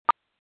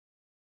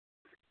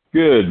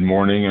Good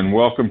morning and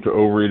welcome to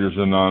Overeaters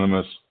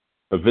Anonymous,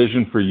 a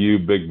Vision for You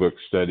Big Book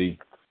study.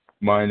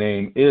 My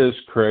name is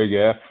Craig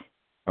F.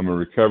 I'm a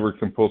recovered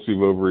compulsive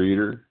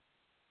overeater.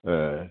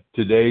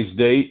 Today's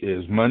date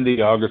is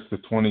Monday, August the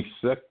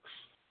 26th,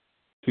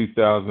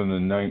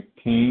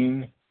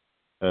 2019.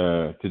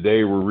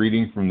 Today we're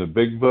reading from the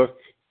Big Book,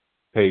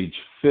 page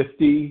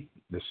 50,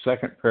 the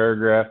second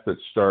paragraph that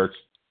starts,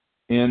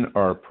 "In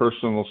our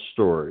personal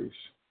stories."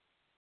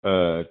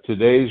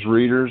 Today's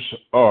readers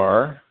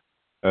are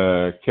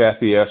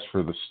Kathy S.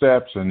 for the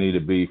steps,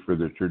 Anita B. for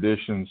the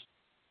traditions,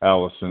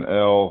 Allison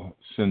L.,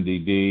 Cindy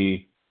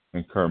D.,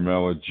 and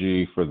Carmela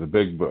G. for the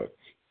Big Book.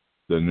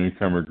 The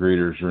newcomer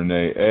greeters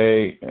Renee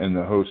A., and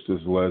the host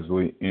is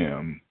Leslie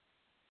M.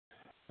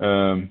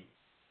 The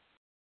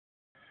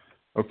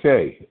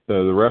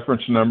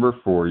reference number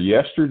for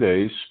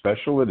yesterday's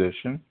special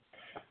edition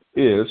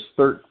is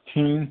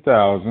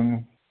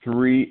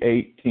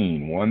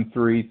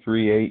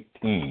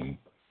 13,318.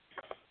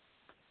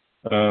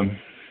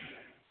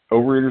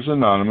 Overeaters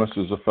Anonymous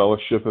is a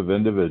fellowship of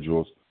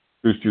individuals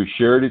who, through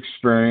shared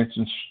experience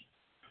and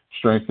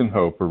strength and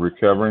hope, are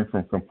recovering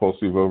from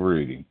compulsive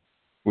overeating.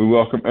 We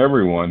welcome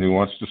everyone who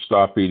wants to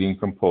stop eating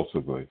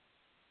compulsively.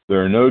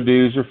 There are no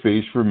dues or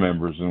fees for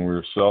members, and we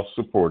are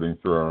self-supporting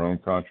through our own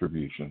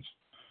contributions,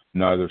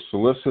 neither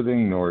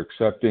soliciting nor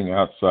accepting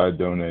outside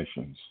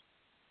donations.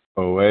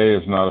 OA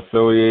is not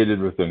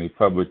affiliated with any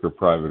public or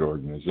private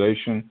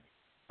organization,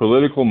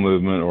 political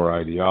movement or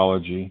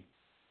ideology,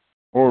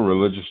 or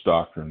religious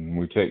doctrine.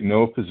 We take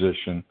no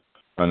position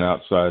on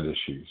outside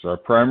issues. Our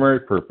primary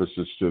purpose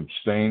is to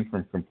abstain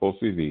from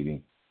compulsive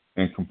eating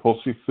and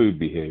compulsive food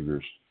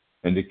behaviors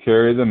and to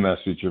carry the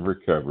message of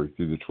recovery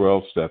through the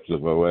 12 steps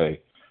of OA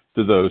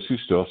to those who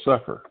still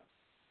suffer.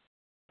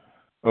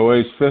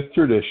 OA's fifth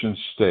tradition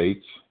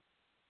states,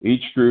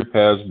 each group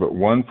has but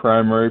one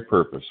primary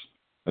purpose,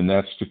 and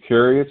that's to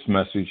carry its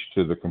message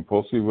to the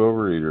compulsive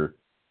overeater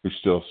who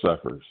still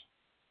suffers.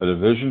 At a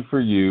Vision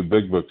for You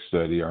Big Book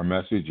study, our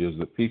message is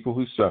that people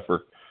who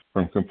suffer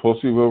from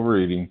compulsive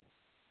overeating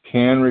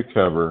can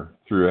recover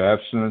through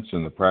abstinence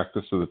and the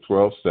practice of the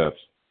 12 steps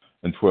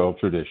and 12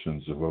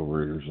 traditions of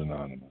Overeaters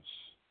Anonymous.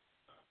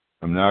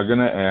 I'm now going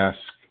to ask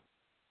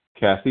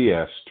Kathy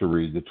S. to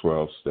read the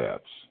 12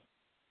 steps.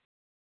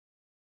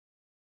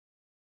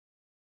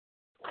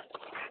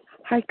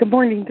 Hi, good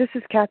morning. This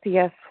is Kathy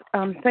S.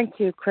 Thank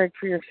you, Craig,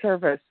 for your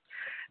service.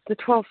 The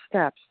 12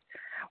 steps.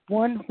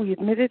 1, we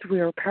admitted we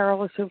are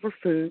powerless over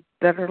food,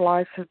 that our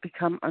lives have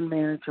become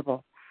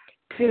unmanageable.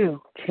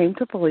 2, came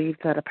to believe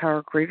that a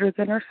power greater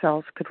than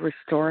ourselves could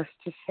restore us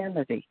to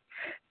sanity.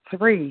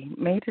 3,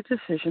 made a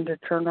decision to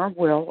turn our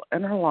will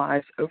and our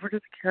lives over to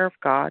the care of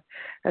God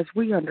as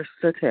we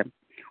understood Him.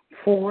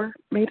 4,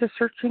 made a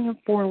searching and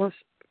fearless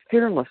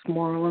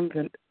moral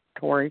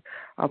inventory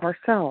of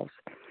ourselves.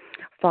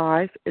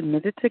 5,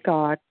 admitted to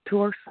God,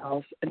 to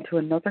ourselves, and to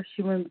another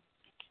human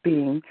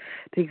being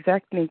the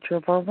exact nature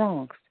of our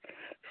wrongs.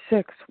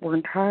 6, we're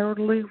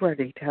entirely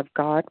ready to have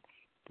God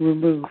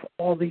remove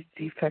all these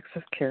defects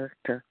of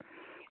character.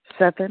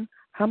 7,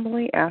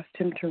 humbly asked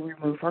Him to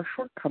remove our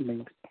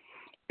shortcomings.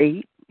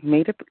 8,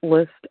 made a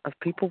list of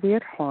people we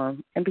had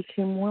harmed and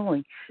became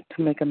willing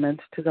to make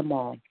amends to them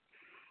all.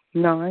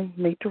 9,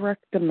 made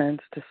direct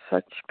amends to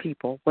such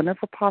people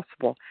whenever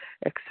possible,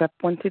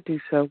 except when to do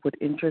so would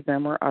injure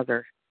them or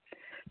others.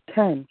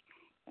 10,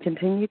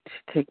 continued to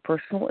take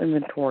personal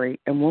inventory,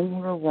 and when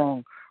we were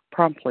wrong,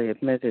 promptly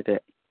admitted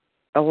it.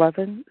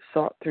 11,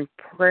 sought through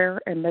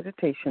prayer and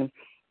meditation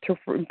to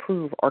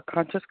improve our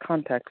conscious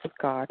contact with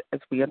God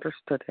as we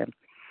understood Him,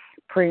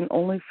 praying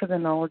only for the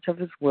knowledge of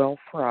His will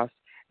for us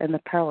and the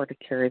power to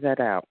carry that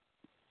out.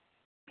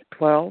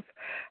 12,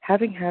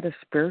 having had a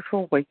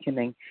spiritual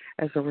awakening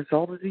as a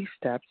result of these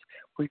steps,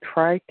 we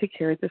tried to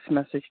carry this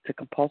message to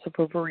compulsive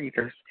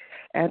overeaters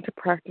and to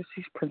practice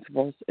these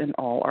principles in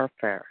all our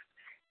affairs.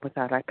 With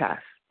that, I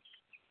pass.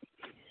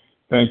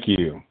 Thank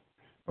you.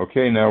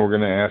 Okay, now we're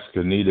going to ask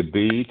Anita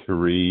B. to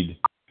read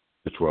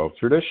the 12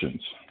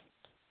 traditions.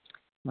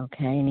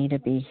 Okay, Anita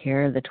B.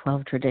 here, the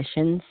 12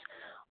 traditions.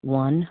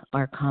 1,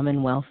 our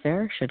common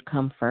welfare should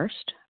come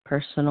first.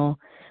 Personal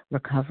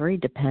recovery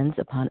depends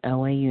upon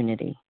OA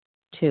unity.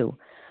 2,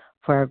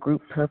 for our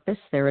group purpose,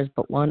 there is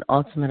but one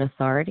ultimate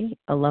authority,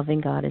 a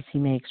loving God as He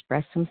may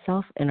express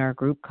Himself in our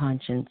group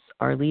conscience.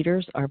 Our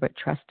leaders are but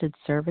trusted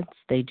servants,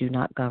 they do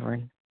not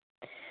govern.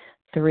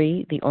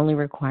 3, the only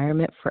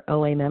requirement for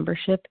OA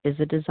membership is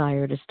a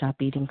desire to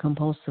stop eating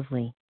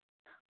compulsively.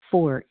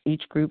 4,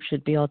 each group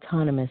should be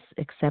autonomous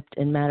except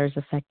in matters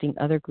affecting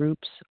other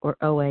groups or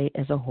OA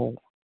as a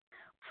whole.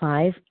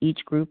 5,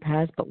 each group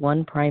has but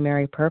one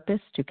primary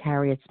purpose, to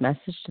carry its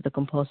message to the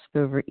compulsive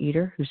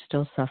overeater who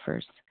still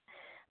suffers.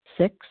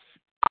 6,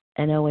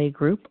 an OA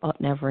group ought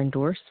never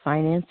endorse,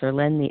 finance, or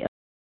lend the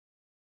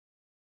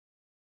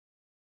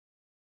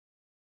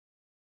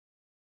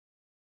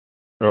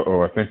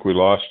I think we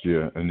lost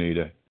you,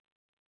 Anita.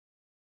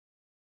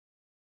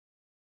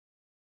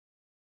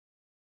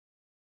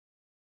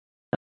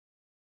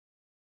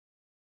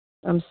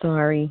 I'm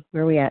sorry,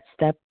 where are we at?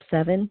 Step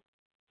 7?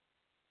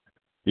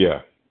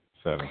 Yeah,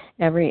 7.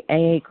 Every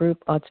OA group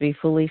ought to be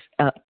fully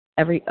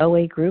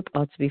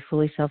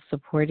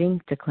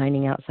self-supporting,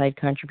 declining outside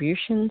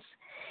contributions.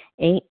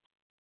 8,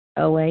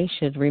 OA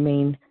should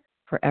remain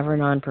forever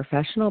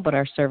non-professional, but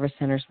our service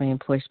centers may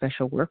employ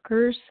special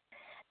workers.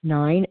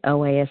 9,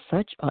 OA as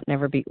such ought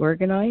never be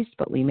organized,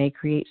 but we may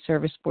create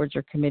service boards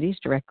or committees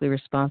directly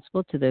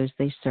responsible to those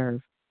they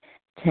serve.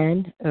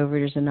 10,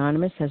 Overeaters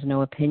Anonymous has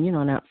no opinion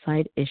on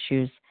outside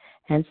issues.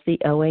 Hence, the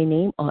OA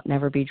name ought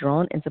never be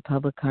drawn into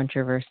public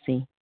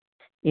controversy.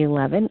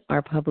 11,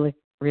 our public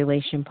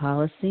relation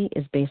policy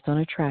is based on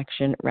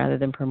attraction rather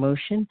than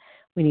promotion.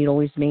 We need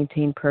always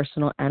maintain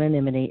personal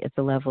anonymity at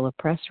the level of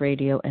press,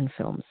 radio, and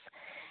films.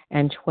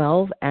 And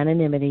 12,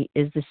 anonymity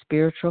is the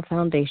spiritual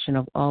foundation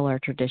of all our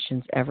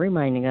traditions, ever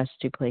reminding us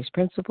to place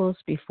principles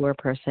before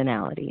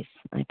personalities.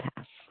 I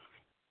pass.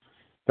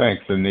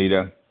 Thanks,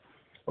 Anita.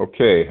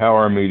 Okay, how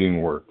our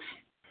meeting works.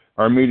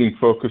 Our meeting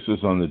focuses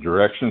on the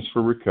directions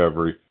for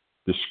recovery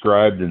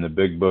described in the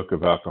Big Book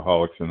of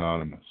Alcoholics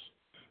Anonymous.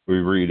 We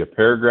read a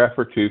paragraph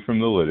or two from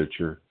the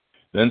literature,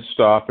 then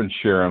stop and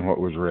share on what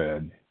was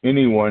read.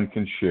 Anyone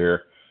can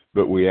share,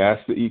 but we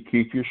ask that you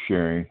keep your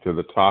sharing to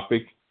the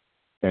topic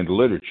and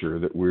literature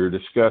that we're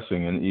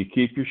discussing, and that you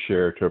keep your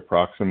share to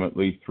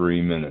approximately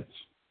 3 minutes.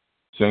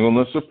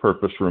 Singleness of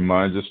purpose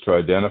reminds us to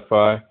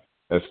identify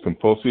as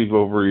compulsive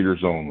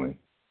overeaters only.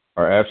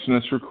 Our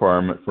abstinence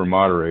requirement for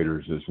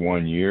moderators is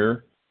 1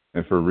 year,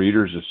 and for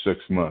readers is 6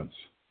 months.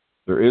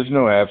 There is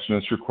no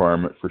abstinence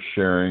requirement for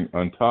sharing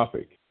on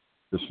topic.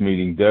 This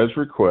meeting does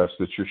request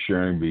that your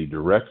sharing be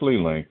directly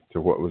linked to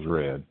what was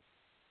read.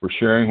 We're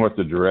sharing what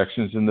the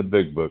directions in the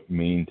Big Book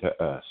mean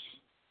to us.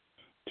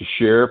 To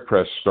share,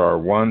 press star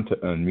 1 to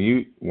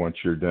unmute. Once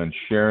you're done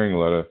sharing,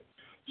 let us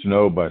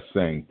know by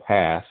saying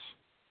pass,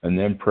 and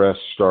then press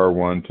star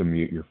 1 to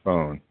mute your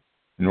phone.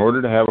 In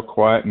order to have a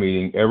quiet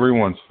meeting,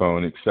 everyone's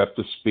phone except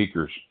the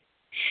speaker's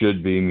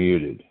should be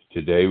muted.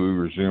 Today we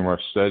resume our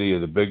study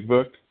of the Big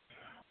Book.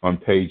 On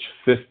page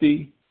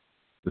 50,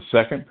 the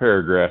second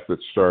paragraph that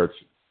starts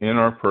in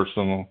our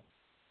personal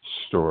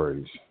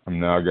stories. I'm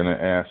now going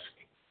to ask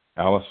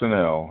Allison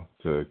L.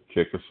 to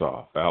kick us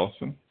off.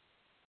 Allison?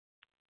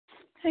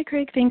 Hi,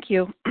 Craig. Thank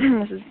you.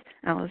 This is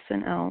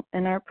Allison L.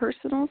 In our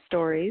personal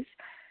stories,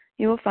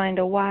 you will find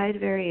a wide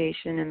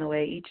variation in the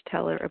way each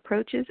teller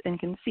approaches and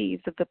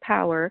conceives of the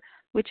power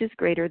which is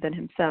greater than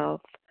himself.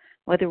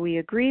 Whether we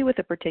agree with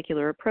a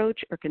particular approach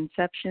or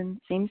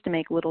conception seems to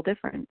make little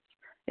difference.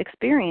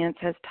 Experience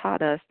has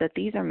taught us that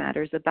these are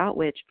matters about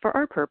which, for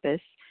our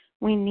purpose,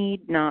 we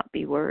need not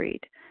be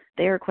worried.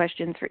 They are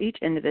questions for each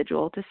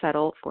individual to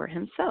settle for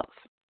himself.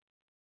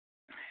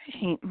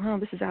 Well,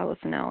 this is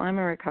Allison L. I'm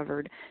a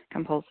recovered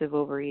compulsive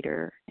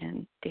overeater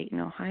in Dayton,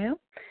 Ohio.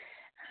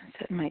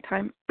 Setting my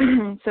time.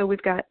 So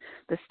we've got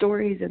the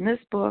stories in this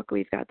book.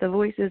 We've got the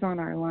voices on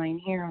our line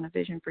here on A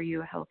Vision for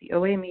You, a Healthy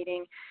OA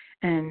meeting.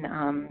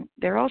 And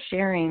they're all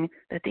sharing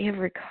that they have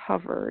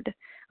recovered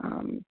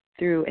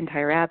through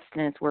entire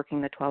abstinence,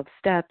 working the 12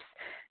 steps.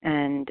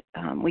 And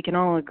we can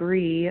all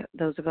agree,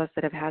 those of us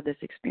that have had this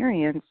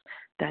experience,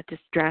 that this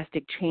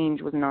drastic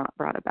change was not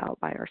brought about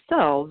by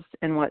ourselves.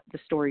 And what the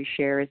stories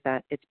share is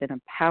that it's been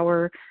a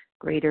power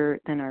greater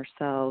than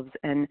ourselves.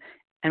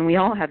 And we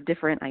all have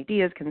different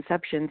ideas,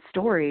 conceptions,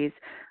 stories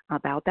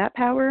about that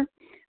power.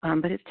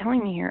 But it's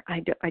telling me here,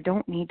 I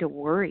don't need to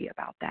worry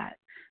about that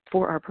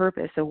for our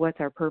purpose. So what's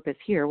our purpose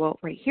here? Well,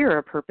 right here,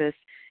 our purpose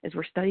is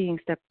we're studying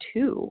step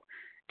 2.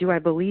 Do I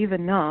believe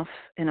enough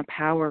in a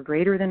power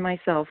greater than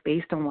myself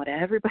based on what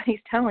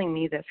everybody's telling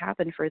me that's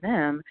happened for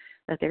them,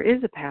 that there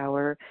is a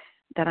power,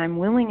 that I'm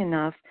willing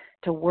enough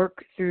to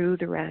work through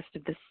the rest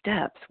of the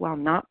steps while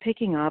not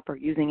picking up or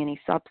using any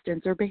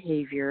substance or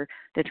behavior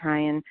to try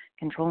and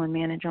control and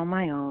manage on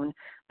my own,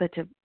 but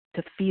to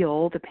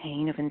feel the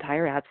pain of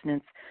entire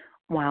abstinence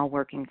while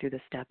working through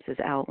the steps as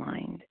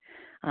outlined.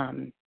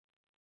 And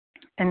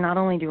not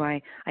only do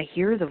I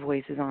hear the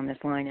voices on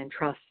this line and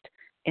trust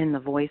in the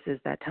voices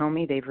that tell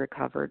me they've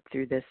recovered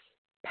through this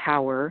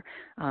power,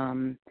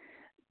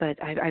 but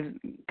I've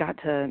got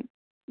to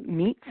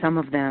meet some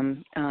of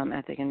them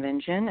at the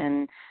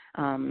convention,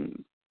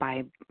 and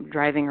by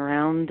driving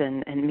around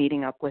and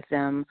meeting up with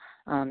them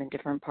in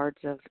different parts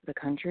of the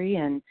country,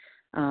 and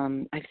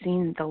I've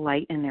seen the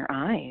light in their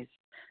eyes,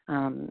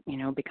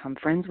 become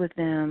friends with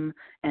them,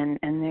 and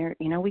they're,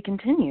 we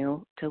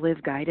continue to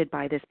live guided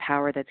by this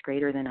power that's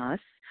greater than us.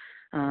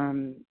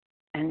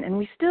 And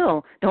we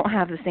still don't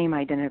have the same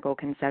identical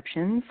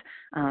conceptions,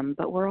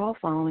 but we're all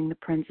following the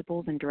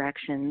principles and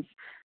directions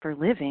for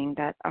living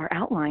that are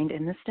outlined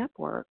in the step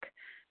work.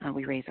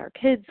 We raise our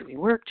kids, we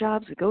work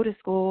jobs, we go to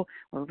school,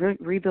 we're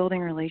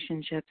rebuilding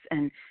relationships,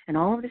 and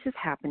all of this is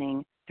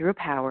happening through a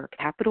power,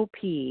 capital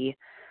P,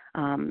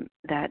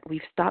 that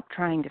we've stopped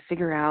trying to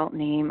figure out,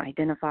 name,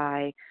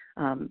 identify,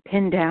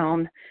 pin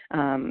down.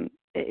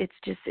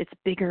 It's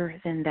bigger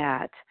than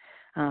that.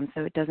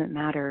 So it doesn't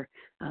matter.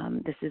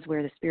 This is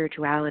where the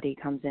spirituality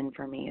comes in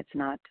for me. It's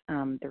not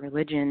the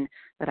religion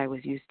that I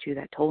was used to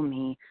that told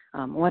me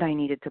what I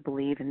needed to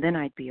believe and then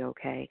I'd be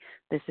okay.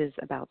 This is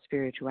about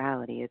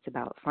spirituality. It's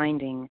about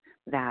finding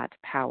that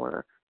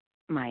power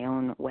my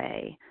own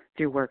way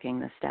through working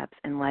the steps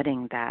and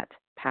letting that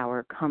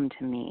power come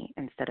to me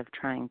instead of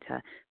trying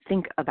to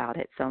think about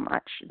it so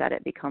much that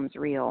it becomes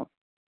real.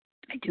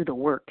 I do the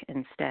work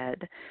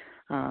instead,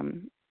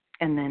 and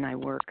then I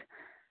work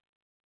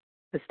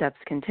the steps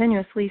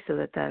continuously so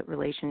that the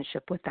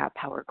relationship with that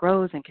power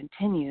grows and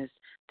continues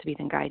to be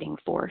the guiding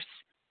force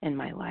in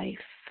my life.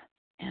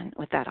 And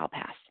with that, I'll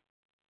pass.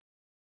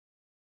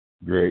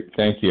 Great.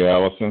 Thank you,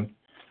 Allison.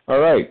 All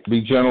right.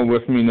 Be gentle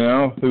with me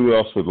now. Who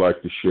else would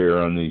like to share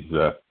on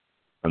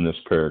this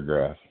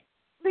paragraph?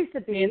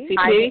 Lisa B. Nancy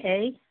Ida P.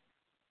 A.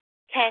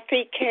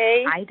 Kathy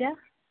K. Ida.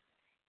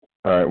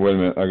 All right. Wait a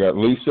minute. I got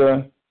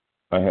Lisa.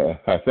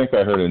 I think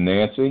I heard a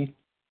Nancy.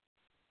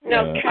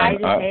 No,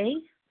 Kathy. Ida A.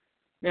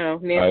 No,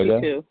 Nancy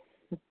Ida. too.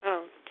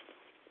 Oh.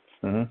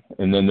 Uh-huh.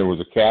 And then there was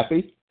a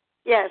Kathy.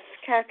 Yes,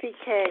 Kathy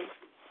K.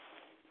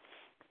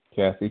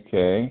 Kathy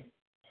K.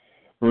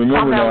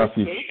 Remember now, if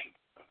you,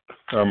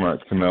 all right,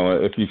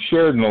 Camilla, if you've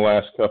shared in the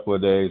last couple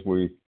of days,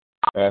 we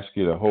ask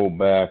you to hold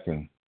back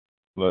and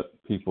let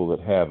people that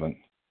haven't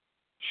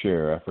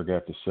share. I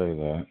forgot to say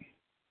that.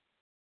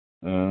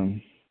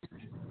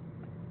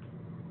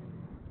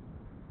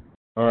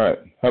 All right.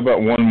 How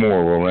about one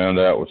more? We'll round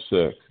out with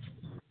 6.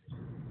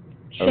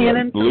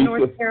 Shannon from Lisa.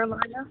 North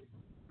Carolina.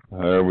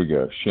 There we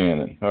go.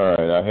 Shannon. All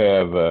right. I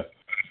have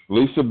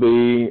Lisa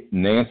B.,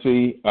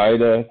 Nancy,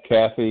 Ida,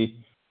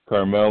 Kathy,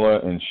 Carmela,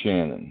 and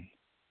Shannon.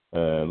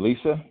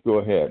 Lisa, go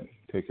ahead.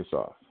 Take us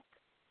off.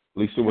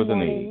 Lisa with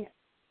an E.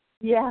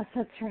 Yes,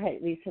 that's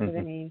right. Lisa with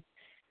an E.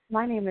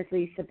 My name is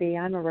Lisa B.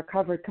 I'm a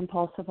recovered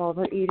compulsive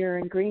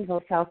overeater in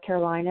Greenville, South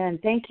Carolina.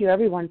 And thank you,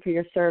 everyone, for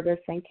your service.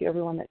 Thank you,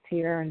 everyone that's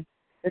here and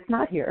that's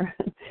not here.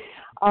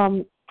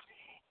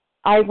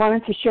 I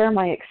wanted to share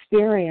my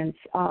experience.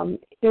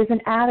 There's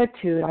an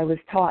attitude I was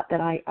taught that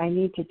I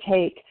need to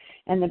take.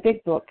 And the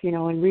big book,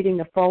 in reading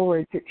the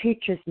forwards, it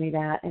teaches me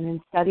that. And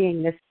in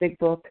studying this big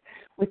book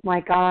with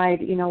my guide,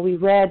 we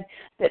read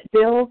that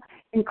Bill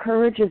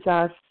encourages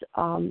us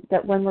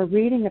that when we're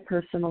reading the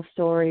personal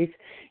stories,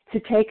 to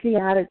take the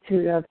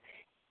attitude of,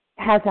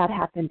 has that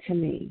happened to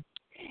me?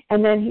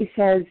 And then he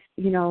says,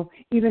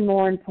 even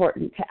more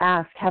important to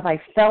ask, have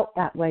I felt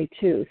that way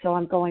too? So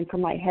I'm going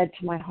from my head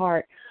to my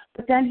heart.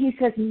 But then he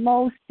says,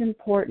 most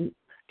important,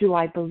 do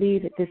I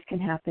believe that this can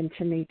happen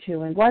to me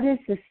too? And what is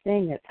this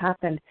thing that's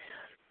happened,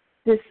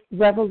 this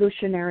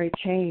revolutionary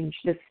change,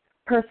 this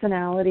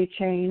personality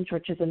change,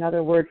 which is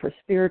another word for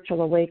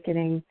spiritual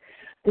awakening,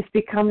 this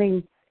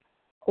becoming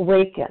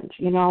awakened,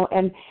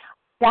 and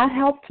that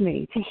helped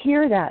me to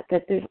hear that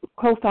the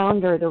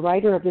co-founder, the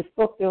writer of this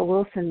book, Bill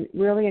Wilson,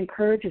 really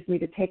encourages me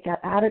to take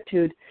that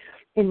attitude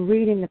in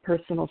reading the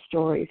personal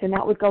stories. And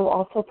that would go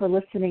also for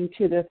listening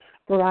to the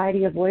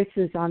variety of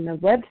voices on the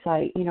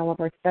website, of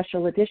our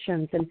special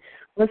editions and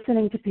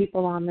listening to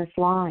people on this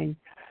line.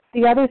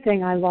 The other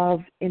thing I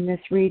love in this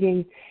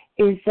reading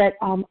is that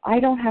I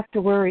don't have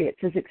to worry.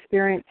 It's as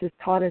experience has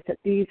taught us that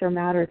these are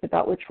matters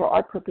about which for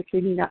our purpose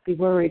we need not be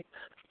worried.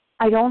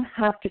 I don't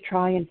have to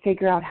try and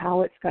figure out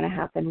how it's going to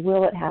happen.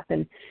 Will it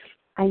happen?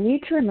 I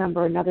need to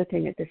remember another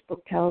thing that this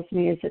book tells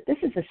me is that this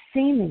is a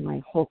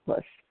seemingly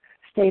hopeless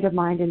state of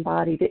mind and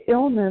body. The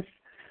illness,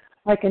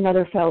 like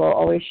another fellow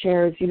always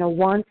shares,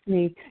 wants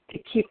me to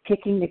keep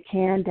kicking the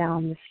can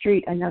down the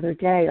street another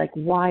day. Like,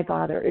 why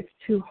bother? It's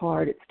too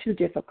hard. It's too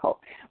difficult.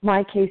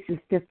 My case is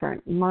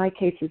different. My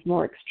case is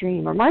more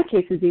extreme. Or my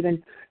case is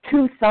even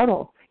too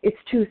subtle. It's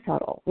too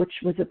subtle, which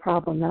was a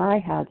problem that I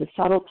had, the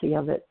subtlety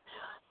of it.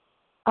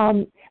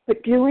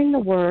 But doing the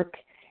work,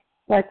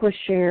 like was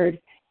shared,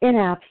 in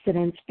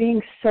abstinence,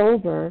 being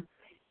sober,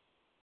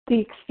 the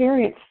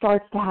experience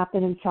starts to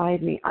happen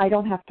inside me. I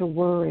don't have to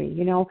worry,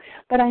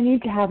 but I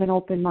need to have an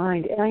open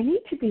mind, and I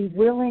need to be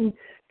willing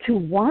to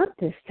want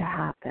this to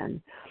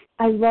happen.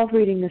 I love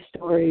reading the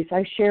stories.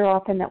 I share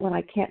often that when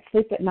I can't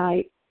sleep at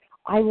night,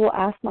 I will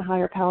ask my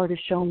higher power to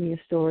show me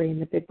a story in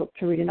the big book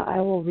to read, and I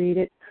will read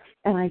it,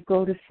 and I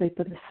go to sleep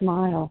with a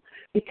smile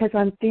because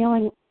I'm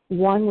feeling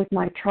one with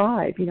my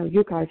tribe.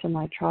 You guys are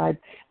my tribe.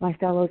 My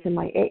fellows in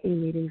my AA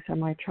meetings are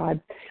my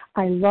tribe.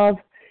 I love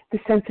the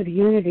sense of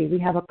unity. We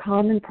have a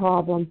common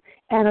problem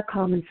and a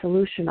common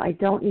solution. I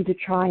don't need to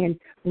try and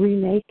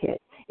remake it.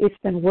 It's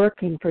been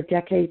working for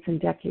decades and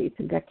decades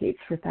and decades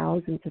for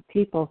thousands of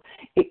people.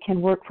 It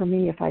can work for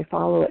me if I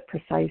follow it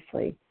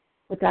precisely.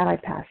 With that, I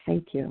pass.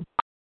 Thank you.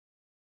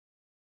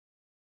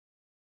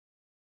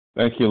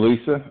 Thank you,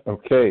 Lisa.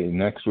 Okay,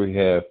 next we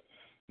have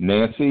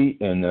Nancy,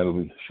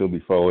 and she'll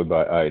be followed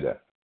by Ida.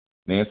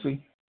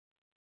 Nancy?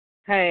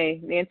 Hi,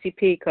 Nancy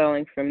P.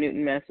 calling from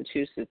Newton,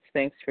 Massachusetts.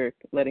 Thanks for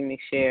letting me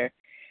share.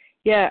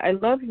 Yeah, I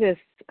love this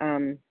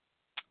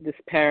this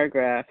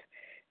paragraph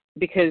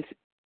because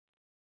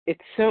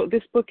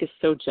this book is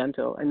so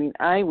gentle. I mean,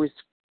 I was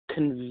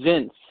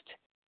convinced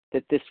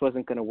that this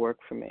wasn't going to work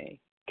for me.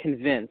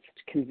 Convinced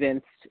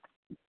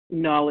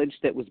knowledge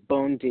that was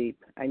bone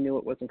deep. I knew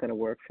it wasn't going to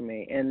work for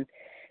me. And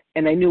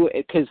I knew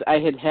it because I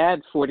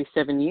had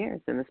 47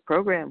 years in this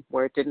program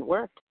where it didn't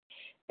work.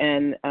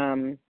 And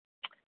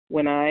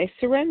when I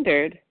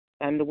surrendered,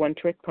 I'm the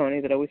one-trick pony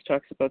that always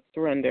talks about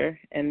surrender.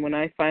 And when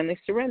I finally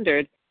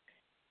surrendered,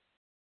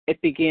 I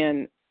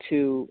began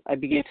to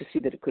see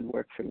that it could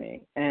work for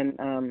me.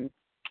 And,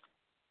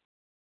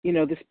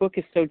 this book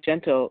is so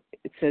gentle.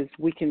 It says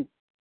we can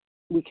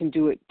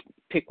do it,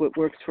 pick what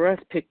works for us,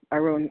 pick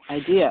our own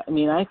idea. I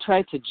mean, I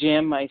tried to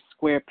jam my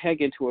square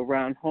peg into a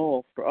round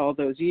hole for all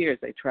those years.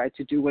 I tried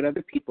to do what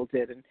other people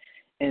did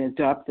and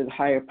adopt the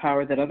higher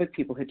power that other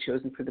people had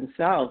chosen for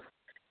themselves.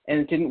 And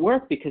it didn't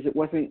work because it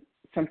wasn't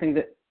something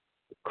that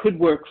could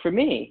work for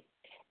me.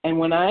 And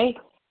when I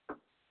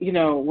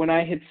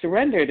had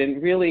surrendered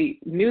and really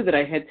knew that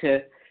I had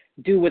to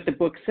do what the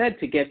book said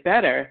to get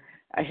better,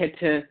 I had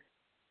to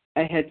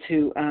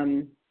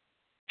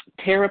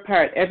tear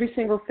apart every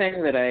single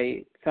thing that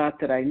I thought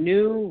that I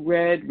knew,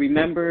 read,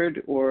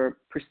 remembered, or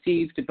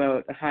perceived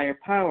about a higher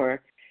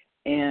power,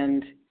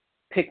 and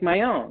pick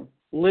my own,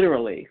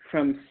 literally,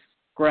 from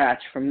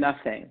scratch, from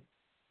nothing.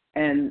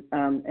 And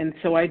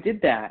so I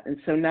did that. And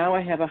so now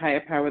I have a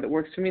higher power that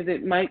works for me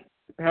that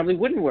probably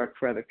wouldn't work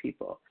for other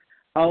people.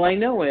 All I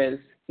know is,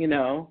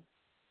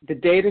 the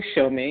data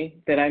show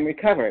me that I'm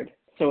recovered,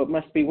 so it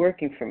must be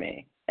working for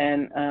me.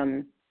 And,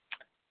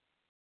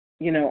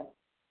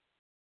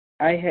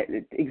 I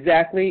had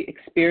exactly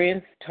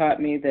experience taught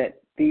me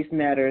that these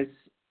matters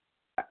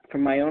for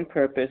my own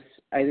purpose.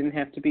 I didn't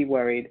have to be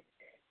worried.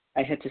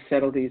 I had to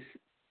settle these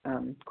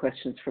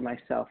questions for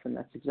myself, and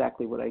that's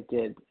exactly what I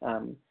did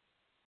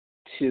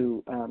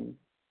to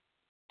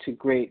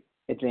great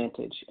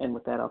advantage. And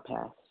with that, I'll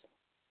pass.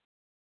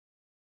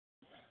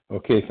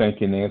 Okay, thank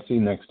you, Nancy.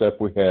 Next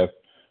up, we have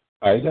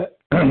Ida,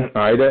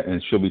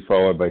 and she'll be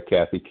followed by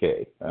Kathy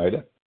K.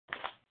 Ida.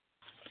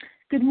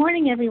 Good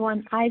morning,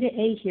 everyone. Ida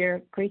A.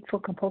 here, grateful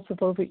compulsive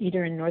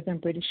overeater in northern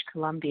British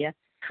Columbia.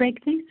 Craig,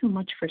 thanks so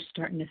much for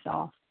starting us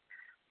off.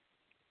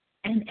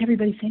 And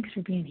everybody, thanks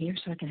for being here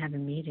so I can have a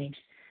meeting.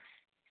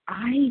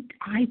 I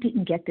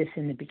didn't get this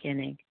in the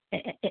beginning.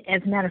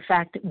 As a matter of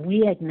fact,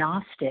 We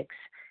Agnostics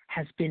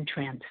has been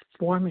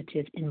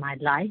transformative in my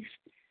life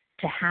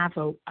to have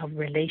a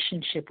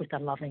relationship with a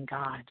loving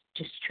God,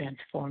 just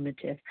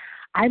transformative.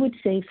 I would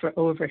say for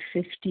over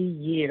 50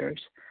 years,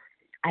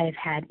 I have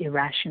had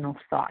irrational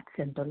thoughts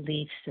and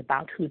beliefs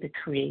about who the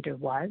Creator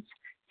was.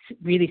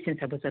 Really, since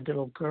I was a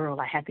little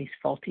girl, I had these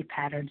faulty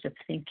patterns of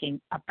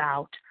thinking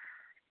about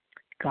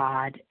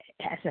God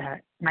as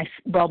my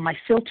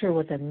filter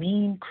was a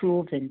mean,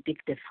 cruel,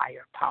 vindictive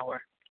higher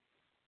power.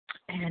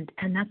 And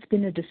that's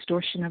been a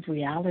distortion of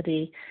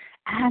reality,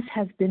 as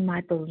has been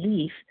my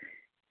belief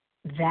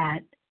that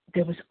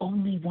there was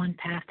only one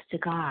path to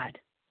God,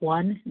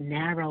 one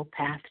narrow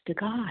path to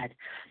God.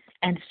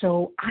 And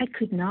so I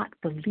could not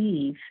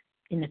believe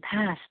in the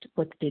past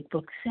what the big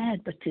book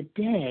said, but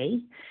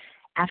today,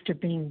 after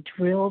being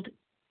drilled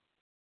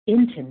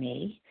into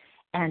me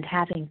and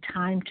having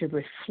time to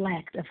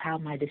reflect of how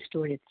my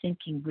distorted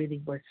thinking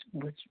really was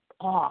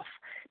off,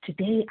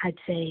 today I'd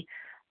say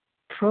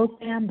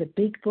program, the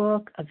big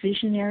book, a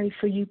Visionary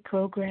for You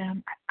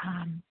program,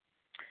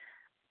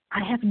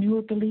 I have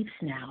newer beliefs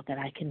now that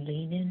I can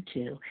lean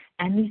into.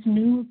 And these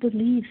newer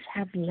beliefs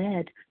have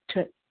led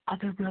to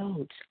other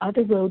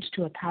roads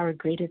to a power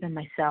greater than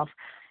myself.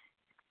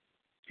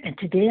 And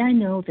today I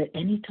know that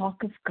any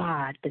talk of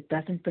God that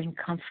doesn't bring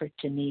comfort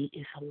to me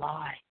is a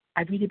lie.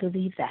 I really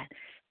believe that.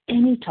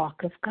 Any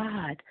talk of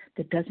God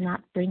that does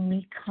not bring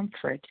me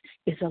comfort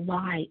is a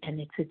lie, and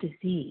it's a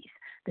disease.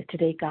 That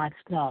today God's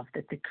love,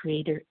 that the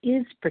Creator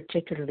is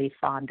particularly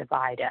fond of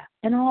Ida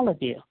and all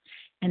of you,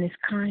 and is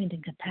kind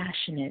and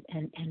compassionate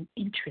and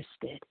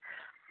interested.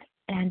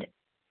 And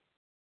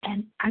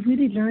I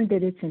really learned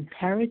that it's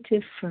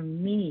imperative for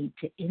me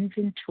to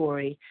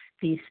inventory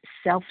these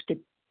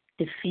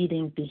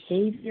self-defeating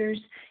behaviors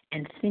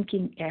and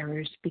thinking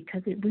errors,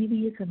 because it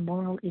really is a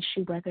moral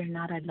issue whether or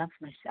not I love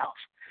myself.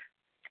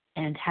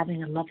 And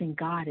having a loving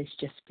God is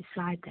just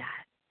beside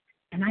that.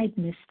 And I'd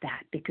missed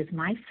that because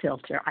my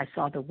filter, I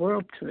saw the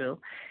world through,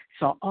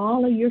 saw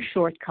all of your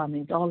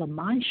shortcomings, all of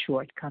my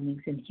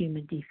shortcomings and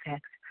human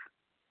defects,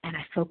 and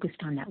I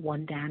focused on that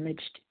one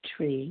damaged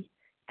tree,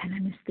 and I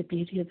missed the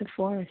beauty of the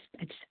forest.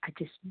 I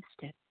just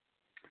missed it.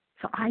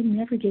 So I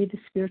never gave the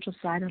spiritual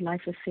side of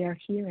life a fair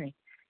hearing,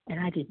 and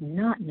I did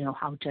not know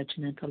how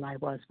judgmental I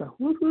was, but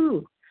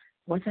woohoo,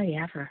 was I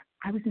ever.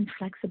 I was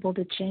inflexible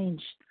to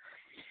change.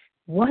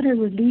 What a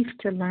relief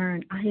to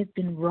learn I have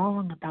been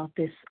wrong about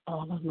this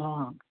all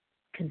along.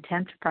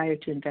 Contempt prior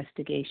to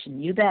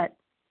investigation. You bet.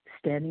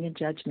 Standing in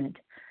judgment.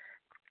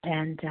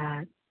 And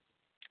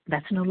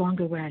that's no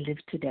longer where I live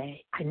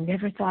today. I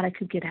never thought I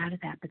could get out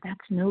of that, but that's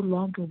no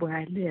longer where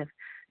I live.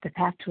 The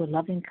path to a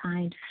loving,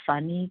 kind,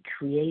 funny,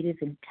 creative,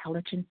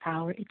 intelligent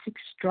power, it's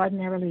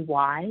extraordinarily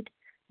wide,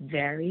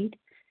 varied,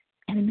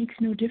 and it makes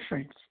no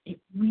difference. It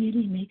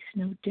really makes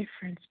no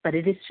difference, but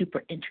it is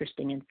super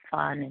interesting and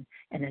fun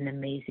and an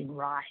amazing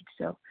ride.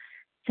 So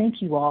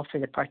Thank you all for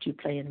the part you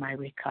play in my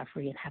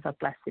recovery, and have a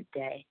blessed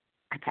day.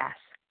 I pass.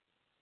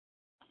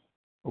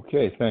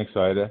 Okay, thanks,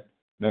 Ida.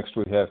 Next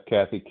we have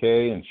Kathy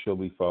K., and she'll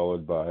be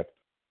followed by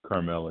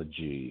Carmela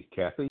G.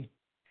 Kathy?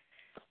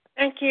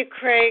 Thank you,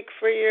 Craig,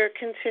 for your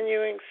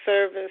continuing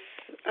service.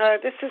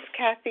 This is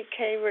Kathy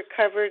K.,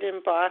 recovered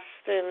in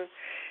Boston,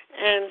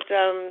 and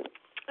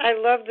I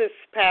love this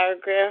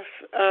paragraph.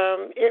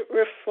 It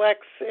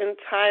reflects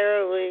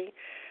entirely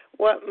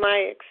what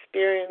my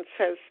experience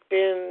has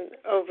been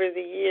over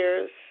the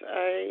years.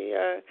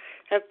 I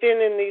have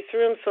been in these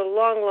rooms a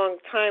long, long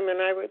time,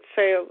 and I would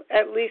say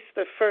at least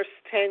the first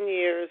 10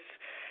 years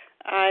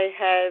I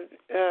had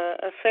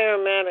a fair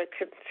amount of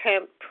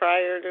contempt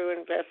prior to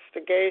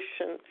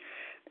investigation.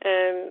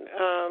 And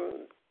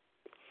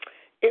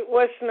it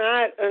was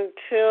not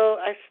until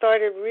I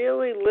started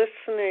really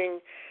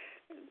listening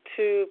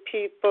to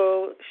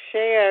people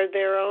share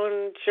their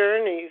own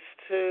journeys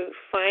to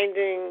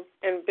finding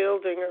and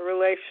building a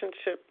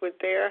relationship with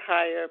their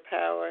higher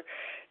power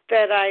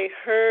that I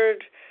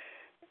heard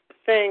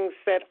things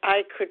that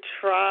I could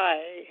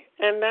try.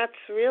 And that's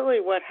really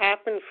what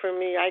happened for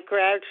me. I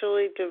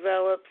gradually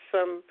developed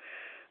some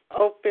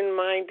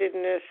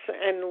open-mindedness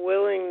and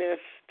willingness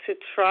to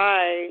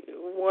try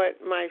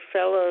what my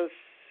fellows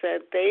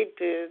said they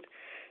did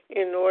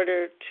in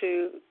order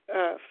to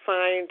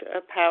find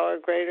a power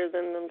greater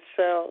than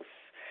themselves.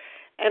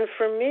 And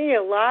for me,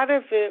 a lot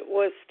of it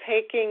was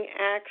taking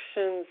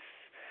actions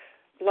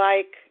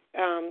like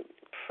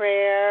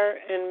prayer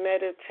and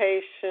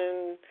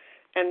meditation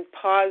and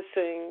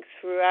pausing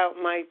throughout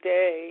my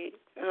day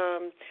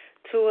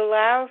to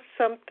allow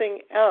something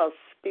else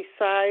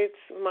besides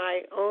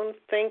my own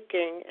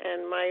thinking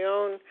and my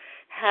own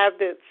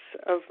habits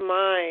of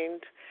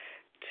mind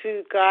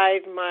to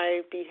guide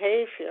my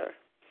behavior.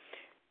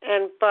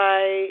 And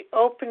by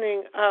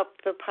opening up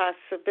the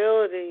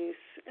possibilities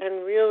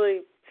and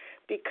really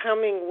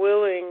becoming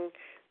willing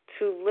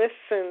to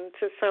listen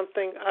to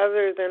something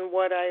other than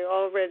what I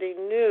already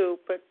knew,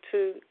 but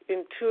to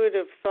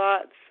intuitive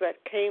thoughts that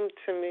came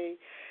to me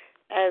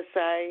as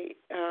I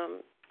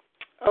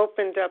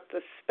opened up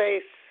the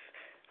space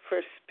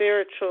for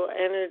spiritual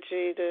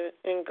energy to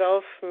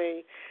engulf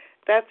me,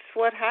 that's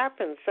what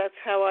happens. That's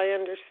how I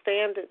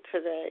understand it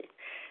today.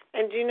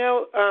 And, you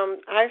know,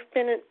 I've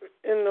been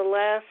in the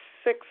last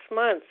 6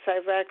 months,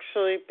 I've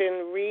actually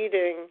been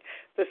reading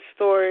the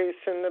stories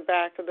in the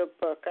back of the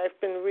book. I've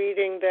been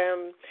reading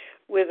them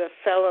with a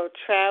fellow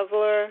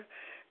traveler,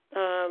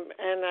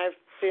 and I've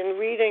been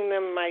reading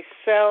them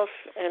myself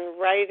and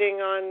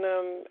writing on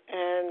them.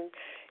 And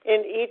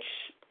in each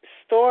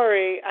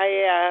story, I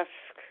ask,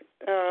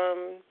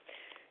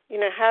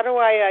 how do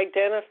I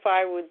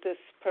identify with this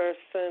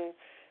person?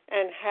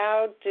 And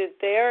how did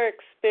their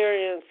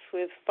experience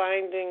with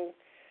finding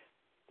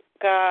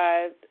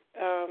God,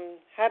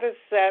 how does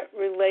that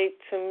relate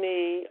to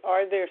me?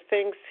 Are there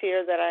things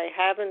here that I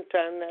haven't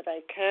done that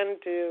I can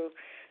do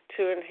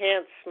to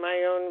enhance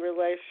my own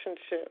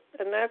relationship?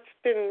 And that's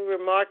been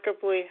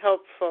remarkably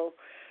helpful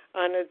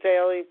on a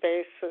daily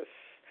basis.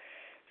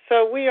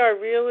 So we are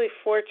really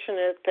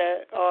fortunate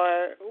that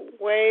our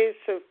ways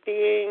of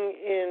being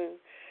in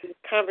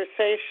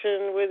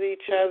conversation with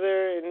each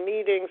other, in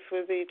meetings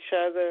with each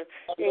other,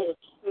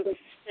 includes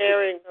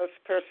sharing those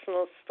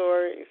personal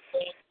stories.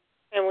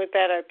 And with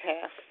that, I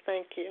pass.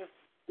 Thank you.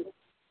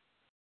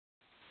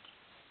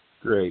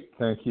 Great.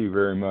 Thank you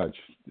very much.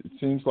 It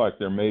seems like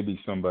there may be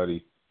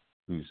somebody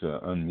who's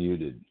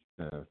unmuted.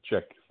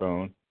 Check your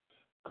phone.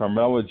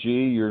 Carmela G.,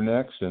 you're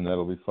next, and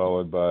that'll be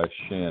followed by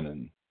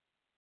Shannon.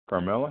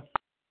 Carmela?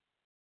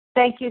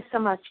 Thank you so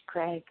much,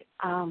 Craig.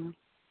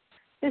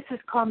 This is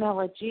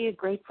Carmela G., a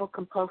grateful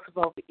compulsive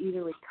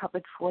overeater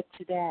recovered for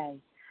today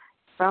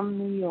from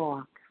New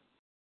York.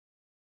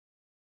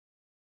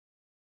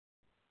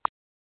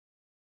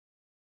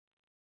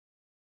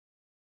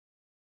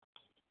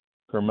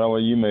 Carmela,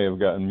 you may have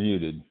gotten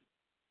muted.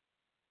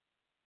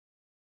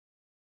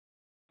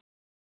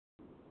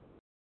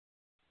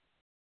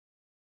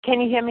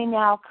 Can you hear me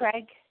now,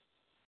 Craig?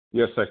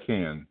 Yes, I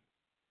can.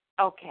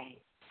 Okay.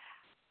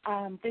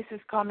 This is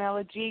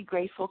Carmela G.,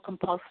 grateful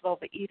compulsive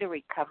overeater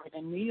recovered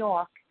in New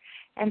York.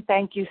 And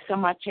thank you so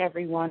much,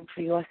 everyone,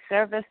 for your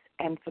service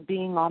and for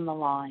being on the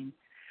line.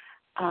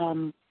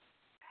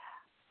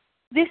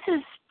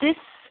 This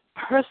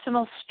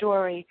personal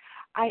story,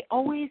 I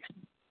always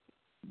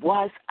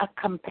was a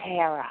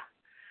comparer.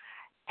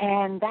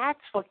 And that's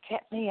what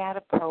kept me at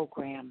a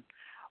program.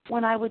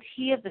 When I would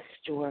hear the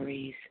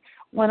stories,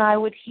 when I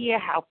would hear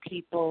how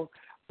people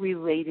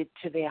related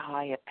to their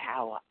higher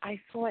power,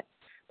 I thought,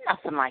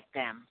 nothing like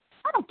them.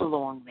 I don't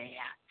belong there.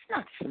 It's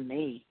not for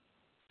me.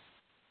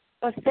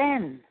 But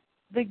then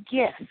the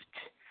gift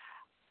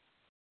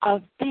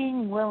of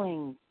being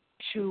willing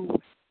to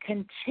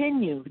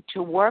continue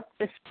to work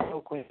this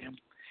program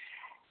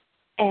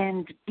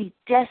and be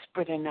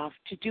desperate enough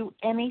to do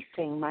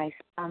anything my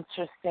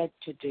sponsor said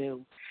to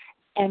do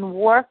and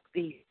work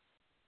these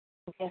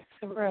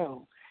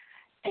through.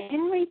 And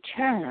in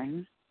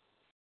return,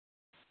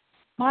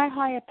 my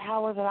higher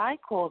power that I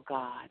call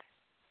God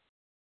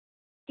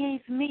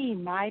gave me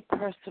my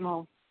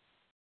personal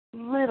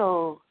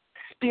little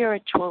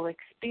spiritual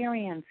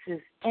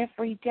experiences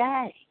every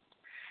day.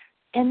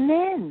 And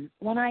then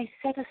when I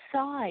set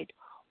aside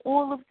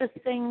all of the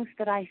things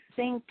that I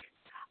think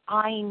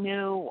I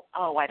knew,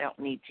 oh, I don't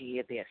need to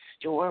hear their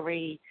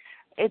story,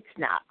 it's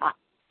not.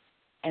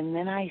 And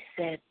then I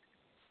said,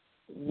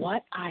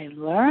 what I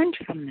learned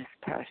from this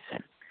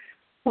person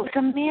was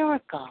a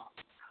miracle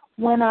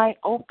when I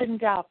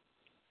opened up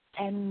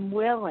and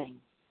willing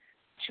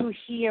to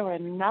hear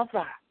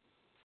another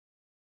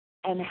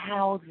and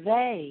how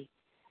they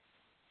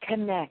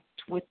connect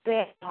with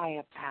their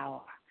higher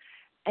power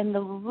and the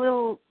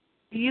little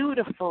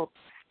beautiful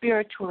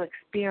spiritual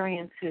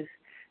experiences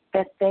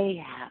that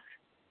they have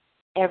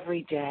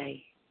every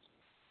day.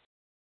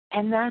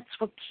 And that's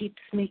what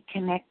keeps me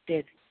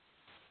connected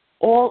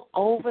all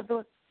over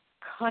the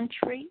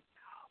country,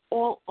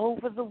 all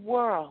over the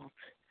world.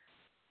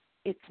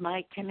 It's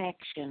my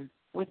connection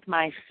with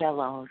my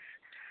fellows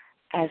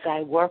as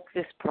I work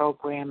this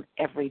program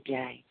every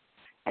day.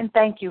 And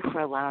thank you for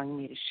allowing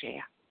me to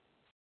share.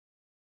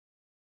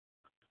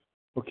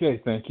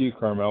 Okay, thank you,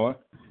 Carmela.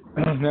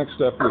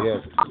 Next up, we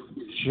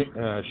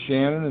have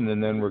Shannon,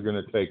 and then we're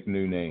going to take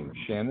new names.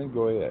 Shannon,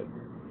 go ahead.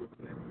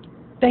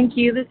 Thank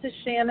you. This is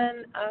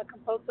Shannon, a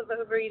compulsive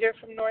overeater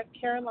from North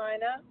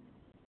Carolina.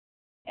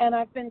 And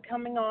I've been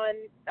coming on,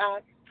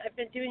 I've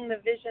been doing the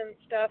vision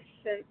stuff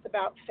since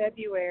about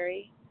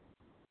February.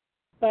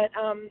 But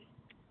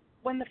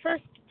when the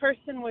first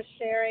person was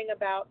sharing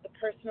about the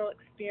personal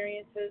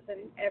experiences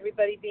and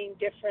everybody being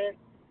different,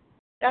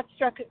 that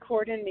struck a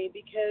chord in me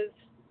because,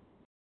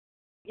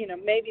 you know,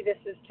 maybe this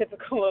is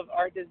typical of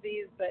our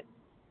disease, but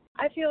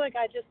I feel like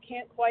I just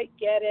can't quite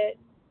get it.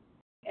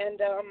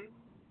 And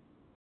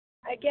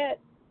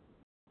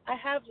I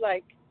have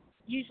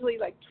usually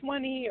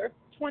 20 or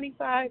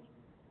 25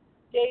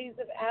 days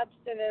of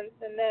abstinence,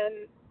 and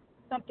then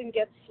something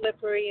gets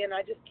slippery, and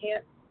I just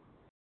can't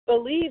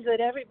believe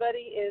that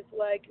everybody is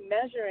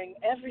measuring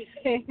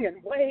everything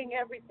and weighing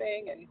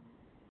everything and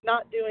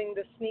not doing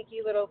the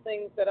sneaky little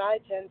things that I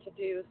tend to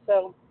do.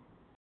 So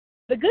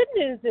the good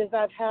news is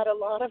I've had a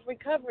lot of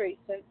recovery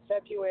since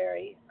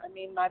February. I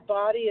mean, my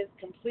body is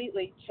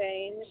completely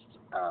changed.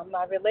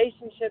 My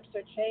relationships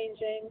are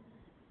changing.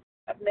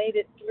 I've made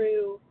it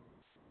through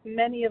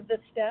many of the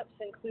steps,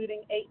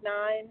 including 8,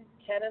 9,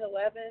 10, and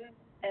 11.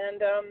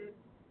 And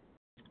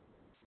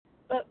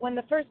but when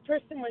the first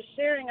person was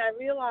sharing, I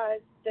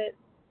realized that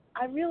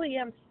I really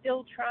am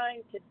still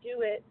trying to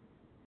do it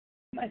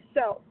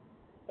myself.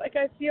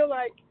 I feel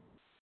like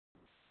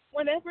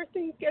whenever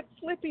things get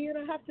slippy and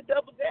I have to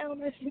double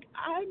down, I think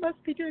I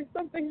must be doing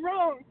something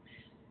wrong,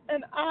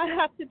 and I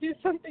have to do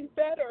something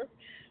better.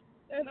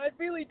 And I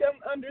really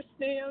don't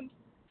understand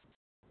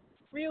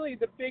really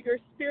the bigger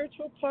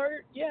spiritual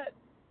part yet.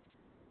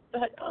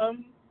 But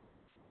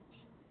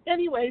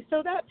anyway,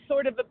 so that's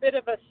sort of a bit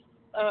of a,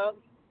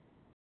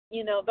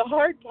 the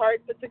hard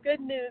part. But the good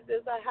news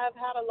is I have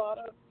had a lot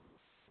of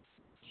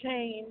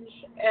change,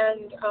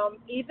 and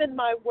even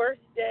my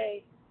worst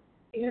day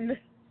in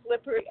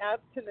slippery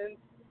abstinence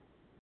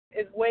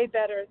is way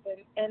better than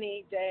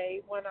any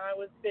day when I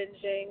was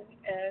binging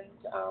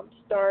and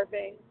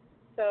starving.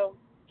 So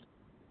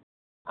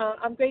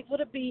I'm grateful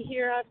to be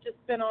here. I've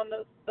just been on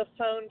the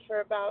phone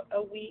for about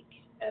a week,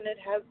 and it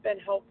has been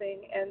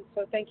helping. And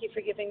so thank you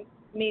for giving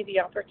me the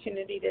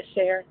opportunity to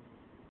share.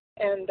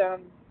 And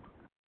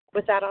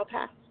with that, I'll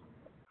pass.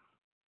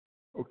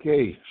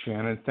 Okay,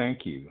 Shannon,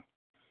 thank you.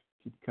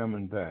 Keep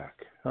coming back.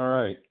 All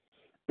right.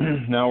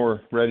 Now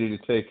we're ready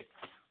to take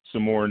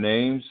some more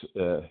names.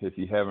 If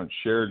you haven't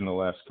shared in the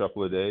last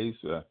couple of days,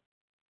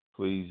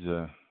 please.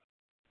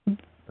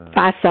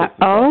 Vasa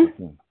O.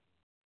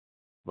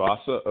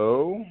 Vasa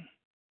O.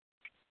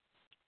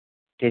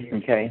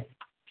 Jason K.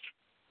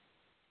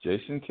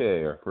 Jason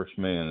K., our first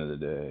man of the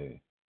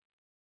day.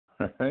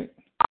 All right.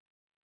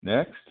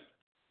 Next.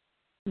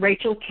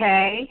 Rachel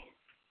K.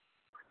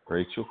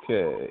 Rachel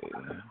K.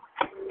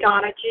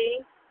 Donna G.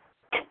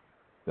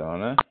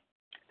 Donna.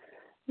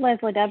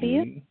 Leslie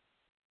W. G.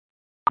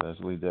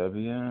 Leslie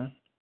W. How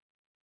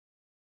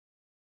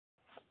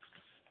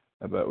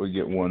about we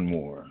get one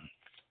more?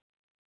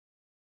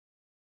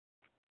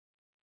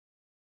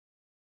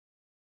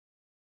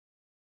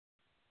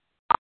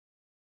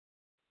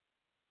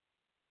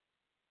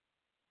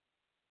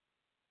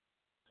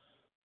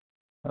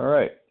 All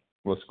right.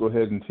 Let's go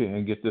ahead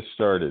and get this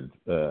started.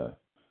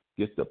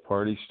 Get the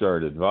party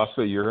started.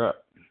 Vasa, you're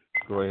up.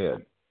 Go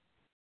ahead.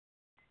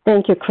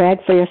 Thank you, Craig,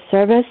 for your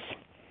service.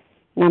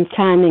 And I'm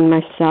timing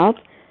myself.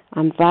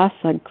 I'm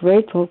Vasa,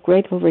 grateful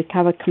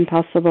recovered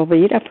compulsive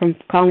overeater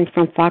calling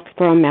from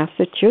Foxborough,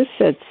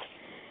 Massachusetts.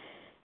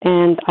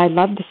 And I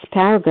love this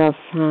paragraph.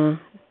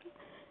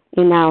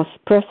 In our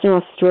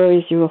personal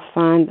stories, you will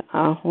find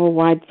a whole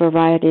wide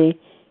variety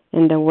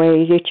in the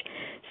ways each.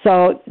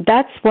 So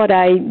that's what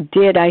I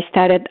did. I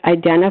started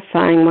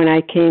identifying when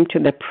I came to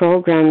the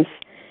programs.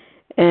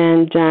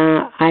 And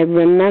I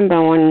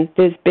remember when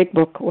this big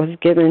book was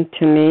given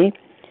to me,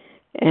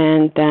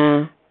 and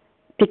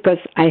because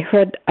I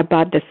heard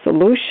about the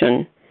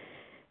solution,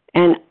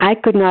 And I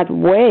could not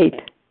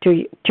wait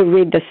to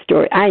read the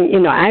story.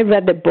 I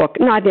read the book,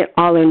 not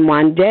all in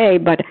one day,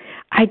 but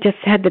I just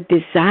had the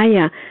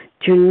desire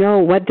to know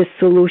what the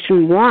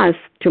solution was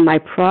to my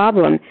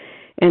problem.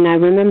 And I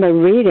remember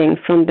reading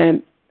from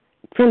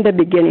the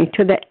beginning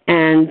to the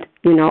end,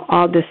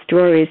 all the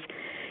stories,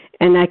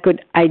 and I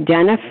could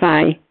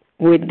identify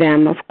with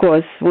them. Of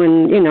course,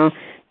 when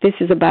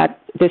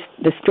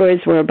the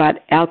stories were about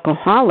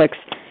alcoholics,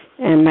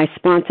 and my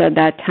sponsor at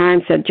that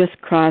time said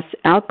just cross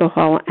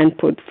alcohol and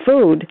put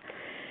food.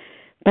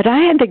 But I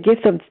had the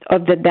gift of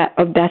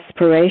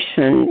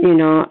desperation.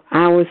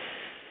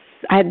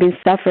 I had been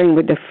suffering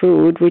with the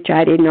food, which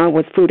I didn't know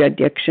was food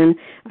addiction.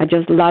 I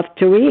just loved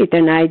to eat,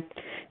 and I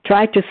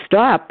tried to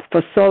stop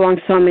for so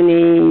long, so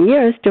many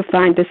years to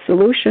find a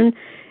solution,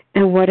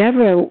 and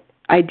whatever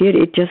I did,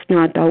 it just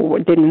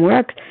didn't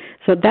work.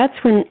 So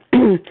that's when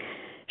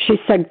she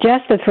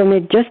suggested for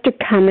me just to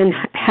come and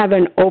have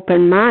an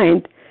open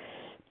mind,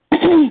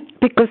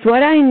 because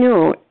what I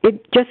knew,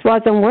 it just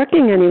wasn't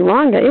working any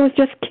longer. It was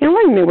just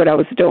killing me what I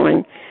was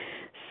doing.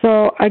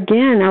 So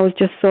again, I was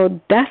just so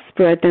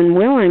desperate and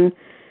willing,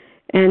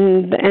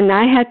 and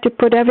I had to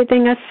put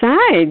everything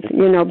aside,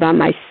 by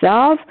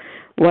myself,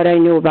 what I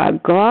knew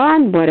about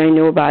God, what I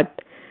knew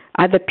about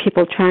other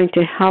people trying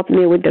to help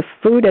me with the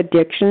food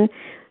addiction.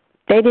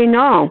 They didn't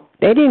know.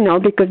 They didn't know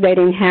because they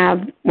didn't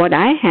have what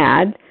I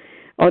had,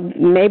 or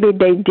maybe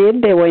they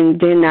did. They were in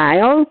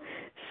denial.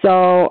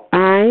 So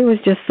I was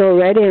just so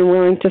ready and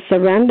willing to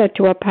surrender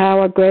to a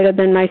power greater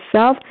than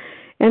myself,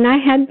 and I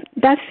had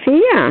that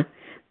fear.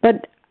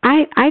 But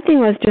I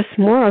think I was just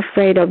more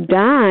afraid of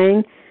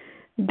dying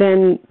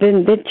than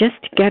just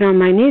to get on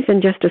my knees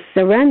and just to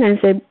surrender and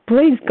say,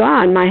 please,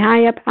 God, my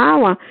higher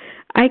power,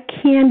 I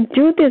can't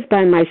do this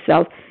by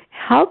myself.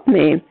 Help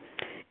me.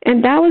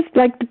 And that was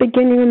like the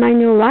beginning of my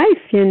new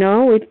life,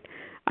 with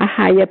a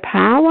higher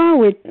power,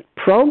 with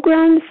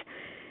programs.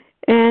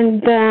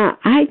 And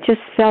I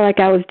just felt like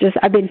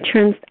I've been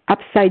turned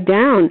upside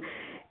down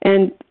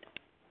and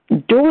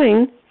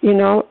doing,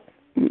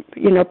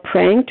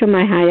 praying to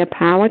my higher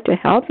power to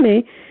help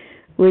me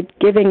with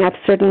giving up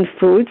certain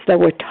foods that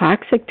were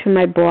toxic to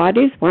my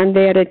bodies, one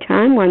day at a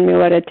time, one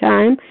meal at a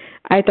time.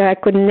 I thought I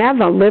could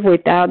never live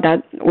without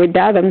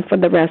them for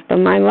the rest of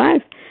my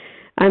life.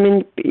 I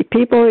mean,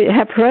 people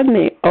have heard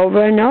me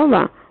over and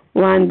over,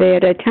 one day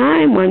at a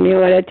time, one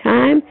meal at a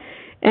time.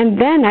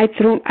 And then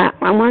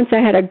once I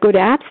had a good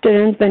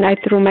abstinence, then I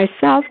threw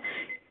myself,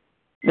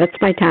 that's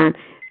my time,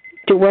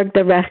 to work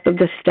the rest of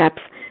the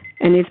steps.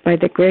 And it's by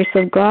the grace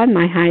of God,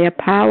 my higher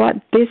power,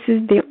 this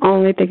is the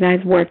only thing that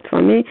has worked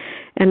for me.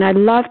 And I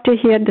love to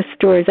hear the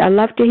stories. I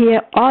love to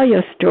hear all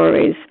your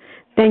stories.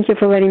 Thank you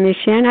for letting me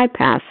share, and I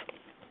pass.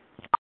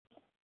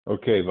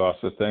 Okay,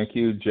 Vasa, thank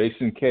you.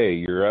 Jason K.,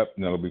 you're up,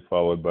 and that'll be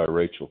followed by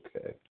Rachel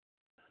K.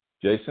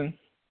 Jason?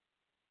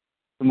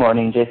 Good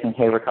morning. Jason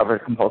K.,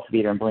 recovered compulsive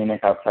eater and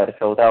bulimic outside of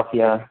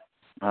Philadelphia.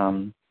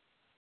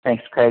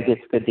 Thanks, Craig.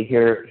 It's good to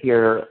hear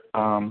your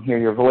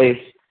voice.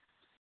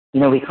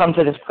 We come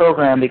to this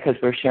program because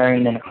we're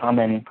sharing in a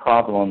common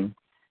problem,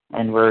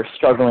 and we're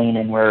struggling,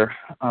 and we're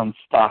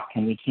stuck,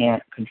 and we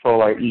can't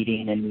control our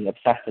eating, and we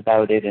obsess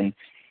about it, and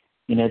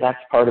that's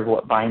part of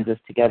what binds us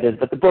together.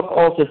 But the book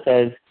also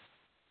says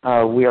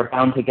we are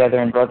bound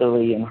together in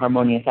brotherly and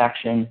harmonious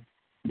action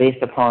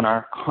based upon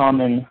our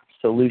common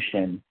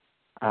solution.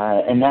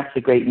 And that's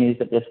the great news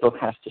that this book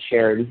has to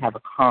share. We have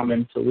a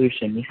common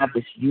solution. We have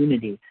this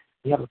unity.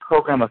 We have a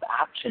program of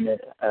action,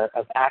 a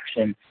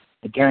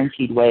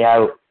guaranteed way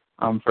out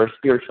for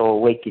spiritual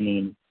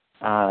awakening.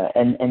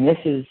 And this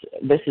is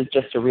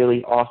just a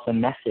really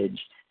awesome message.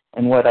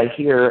 And what I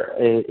hear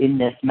in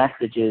this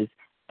message is,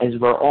 as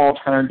we're all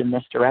turned in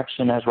this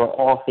direction, as we're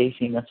all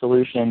facing a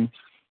solution,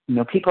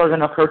 people are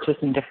going to approach us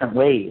in different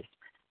ways.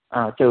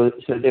 So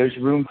there's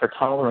room for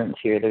tolerance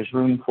here. There's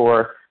room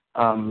for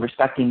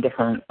respecting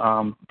different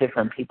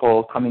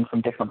people coming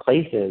from different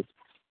places.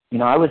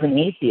 I was an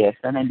atheist,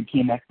 then I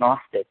became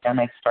agnostic, then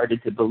I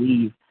started to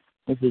believe.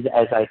 This is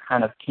as I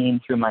kind of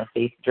came through my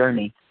faith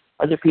journey.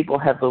 Other people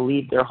have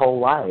believed their whole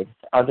lives.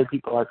 Other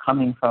people are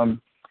coming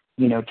from,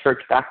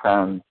 church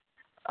backgrounds.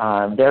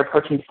 They're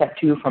approaching step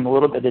 2 from a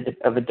little bit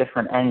of a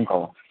different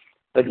angle.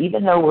 But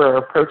even though we're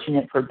approaching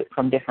it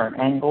from different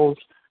angles,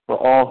 we're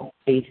all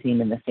facing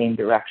in the same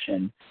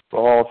direction. We're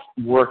all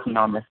working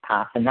on this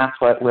path, and that's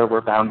where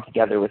we're bound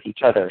together with each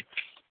other.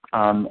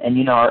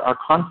 And our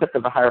concept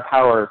of a higher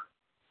power,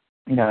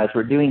 as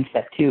we're doing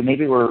step 2,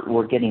 maybe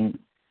we're getting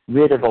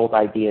rid of old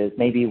ideas.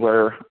 Maybe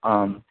we're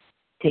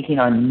taking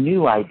on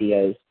new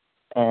ideas.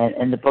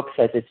 And the book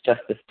says it's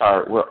just the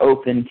start. We're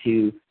open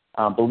to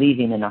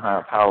believing in a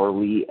higher power.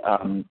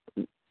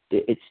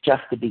 It's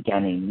just the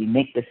beginning. We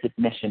make the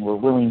submission. We're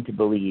willing to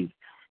believe.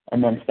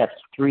 And then steps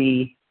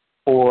 3,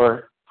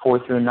 4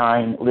 through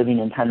 9, living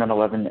in 10 and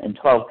 11 and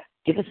 12,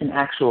 give us an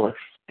actual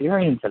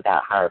experience of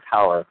that higher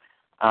power,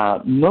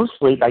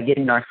 mostly by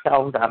getting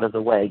ourselves out of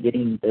the way,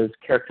 getting those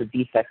character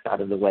defects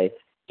out of the way,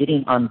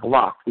 getting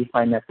unblocked. We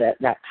find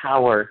that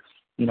power,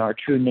 our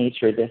true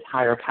nature, this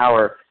higher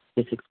power,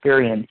 this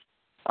experience,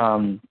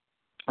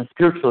 a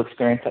spiritual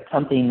experience, that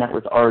something that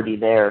was already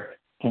there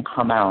can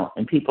come out.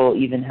 And people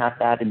even have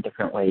that in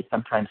different ways,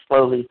 sometimes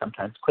slowly,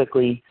 sometimes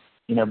quickly.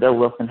 Bill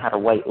Wilson had a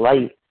white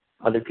light.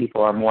 Other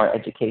people are more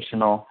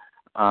educational.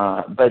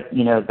 But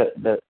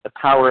the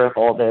power of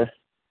all this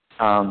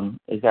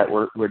is that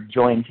we're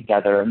joined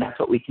together, and that's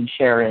what we can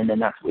share in,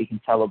 and that's what we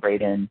can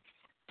celebrate in,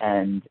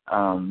 and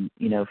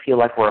feel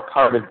like we're a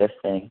part of this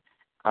thing.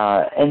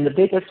 And the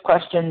biggest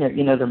question,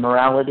 the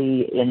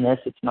morality in this,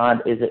 it's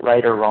not, is it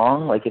right or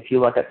wrong? Like, if you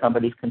look at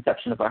somebody's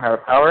conception of a higher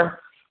power,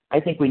 I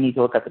think we need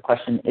to look at the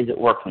question, is it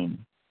working?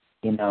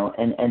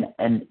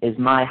 And is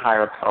my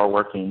higher power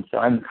working? So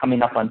I'm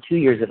coming up on 2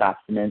 years of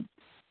abstinence.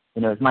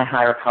 Is my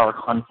higher power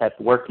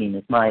concept working?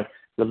 Is my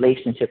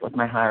relationship with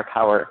my higher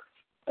power,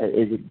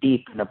 is it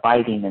deep and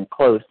abiding and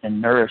close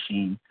and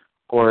nourishing?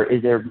 Or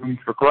is there room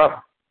for growth?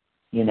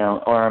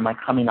 Or am I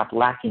coming up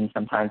lacking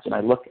sometimes when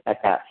I look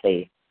at that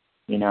faith?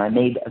 I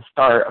made a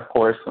start, of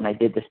course, when I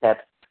did the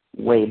steps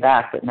way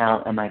back, but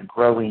now am I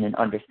growing and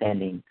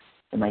understanding?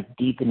 Am I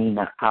deepening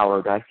that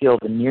power? Do I feel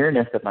the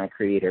nearness of my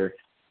Creator?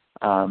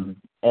 And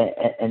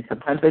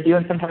sometimes I do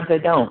and sometimes I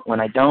don't. When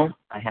I don't,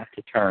 I have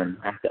to turn.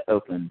 I have to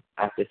open.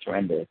 I have to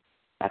surrender.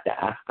 I have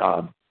to ask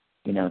God,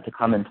 to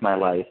come into my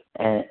life.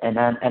 And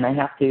I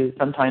have to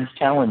sometimes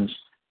challenge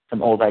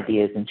some old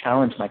ideas and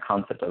challenge my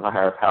concept of a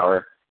higher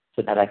power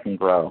so that I can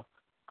grow.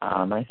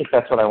 I think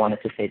that's what I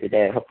wanted to say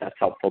today. I hope that's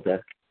helpful to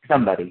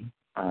somebody.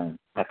 I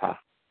pass.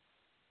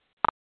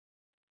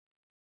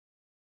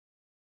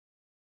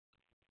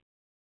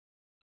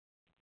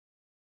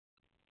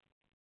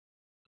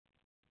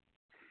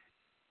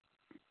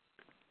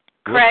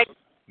 Craig.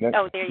 Next,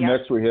 there you are.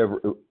 Next we have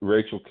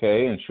Rachel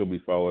K., and she'll be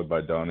followed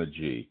by Donna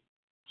G.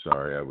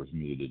 Sorry, I was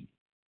muted.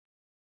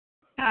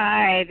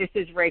 Hi, this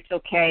is Rachel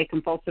K.,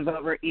 compulsive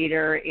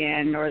overeater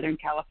in Northern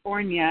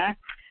California.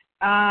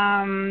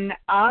 I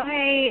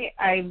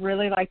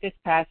really like this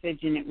passage,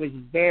 and it was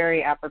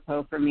very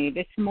apropos for me.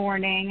 This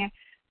morning,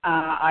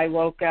 I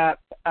woke up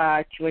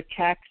to a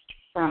text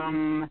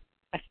from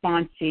a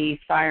sponsee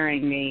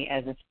firing me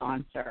as a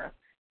sponsor.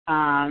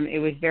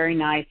 It was very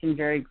nice and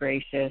very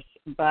gracious,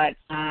 but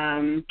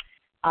I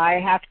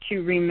have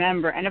to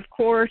remember, and of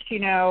course,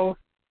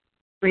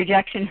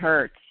 rejection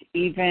hurts,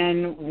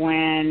 even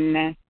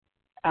when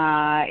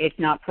it's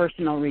not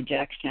personal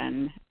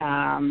rejection.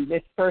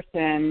 This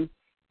person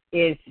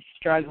is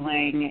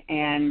struggling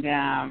and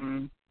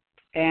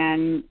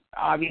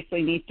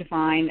obviously needs to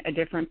find a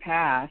different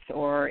path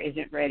or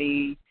isn't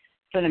ready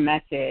for the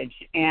message.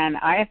 And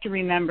I have to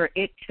remember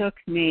it took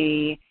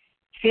me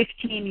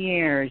 15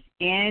 years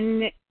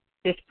in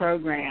this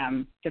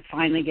program to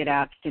finally get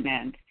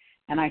abstinent.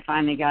 And I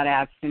finally got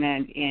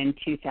abstinent in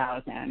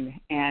 2000.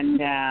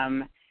 And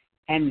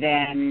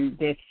then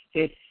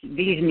these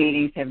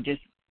meetings have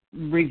just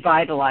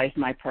revitalized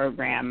my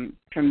program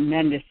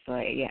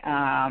tremendously.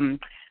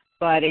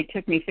 But it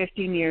took me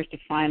 15 years to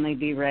finally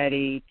be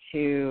ready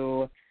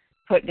to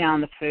put down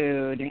the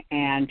food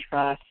and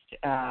trust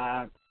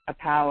a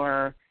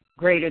power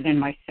greater than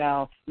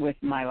myself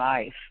with my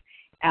life.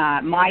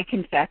 My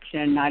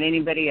conception, not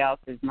anybody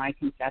else's, my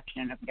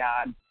conception of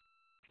God.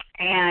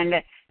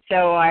 And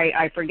so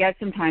I forget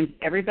sometimes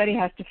everybody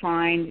has to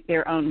find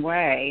their own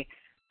way.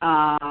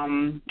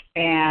 And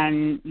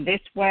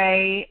this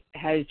way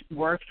has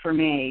worked for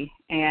me.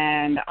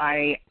 And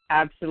I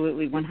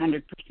absolutely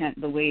 100%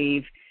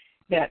 believe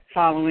that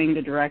following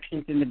the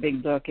directions in the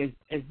big book as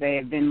they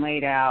have been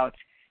laid out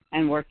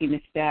and working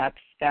the steps,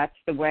 that's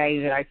the way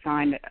that I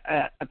find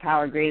a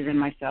power greater than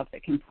myself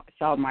that can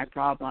solve my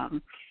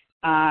problem.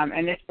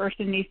 And this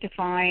person needs to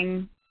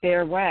find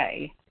their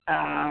way.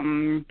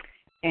 And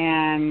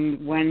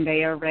when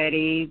they are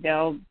ready,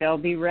 they'll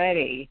be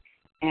ready.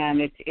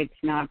 And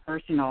it's not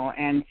personal.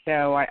 And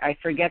so I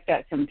forget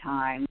that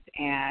sometimes.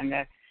 And,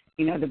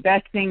 the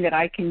best thing that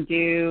I can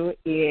do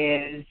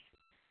is,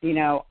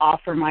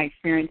 offer my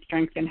experience,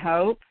 strength, and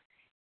hope.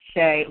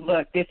 Say,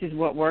 look, this is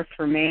what worked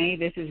for me.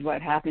 This is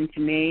what happened to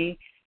me.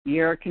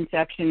 Your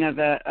conception of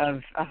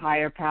a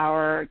higher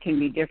power can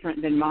be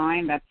different than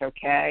mine. That's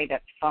okay.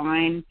 That's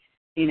fine.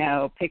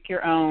 Pick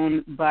your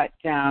own. But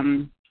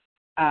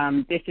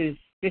this is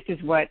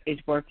what is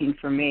working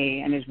for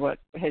me and is what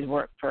has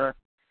worked for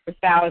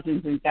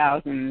thousands and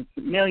thousands,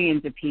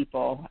 millions of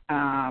people.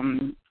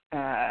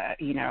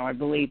 I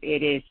believe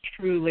it is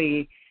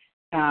truly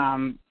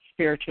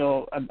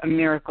spiritual, a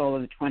miracle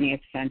of the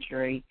 20th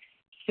century.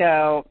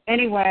 So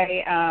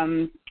anyway,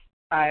 I'm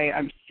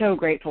so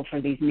grateful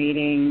for these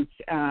meetings.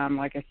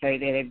 Like I say,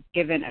 they've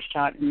given a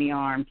shot in the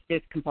arm to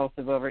this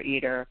compulsive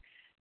overeater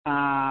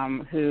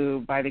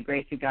who, by the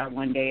grace of God,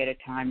 one day at a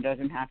time,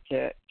 doesn't have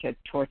to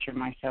torture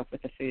myself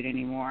with the food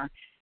anymore.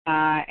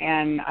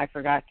 And I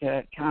forgot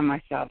to time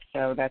myself,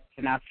 so that's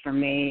enough for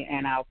me,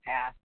 and I'll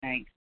pass.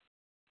 Thanks.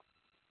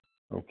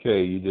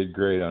 Okay, you did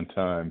great on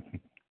time.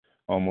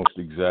 Almost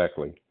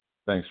exactly.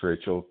 Thanks,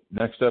 Rachel.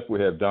 Next up, we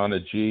have Donna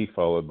G.,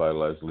 followed by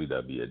Leslie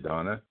W.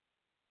 Donna?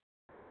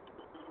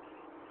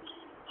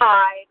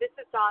 Hi, this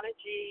is Donna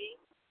G.,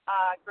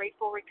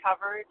 grateful,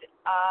 recovered,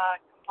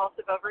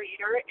 compulsive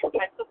overeater in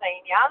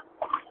Pennsylvania.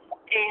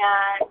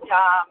 And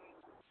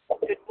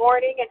good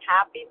morning and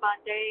happy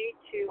Monday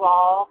to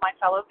all my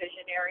fellow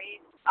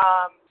visionaries.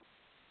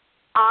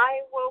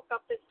 I woke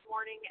up this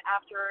morning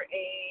after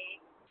a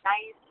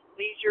nice,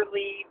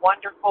 leisurely,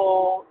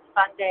 wonderful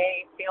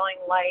Sunday, feeling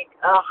like,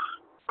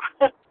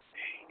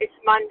 it's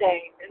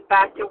Monday and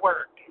back to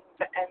work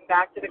and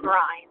back to the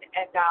grind.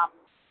 And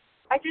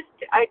I just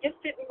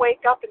didn't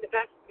wake up in the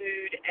best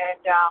mood,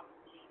 and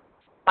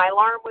my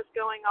alarm was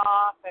going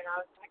off, and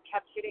I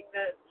kept hitting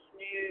the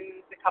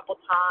snooze a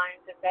couple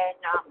times, and then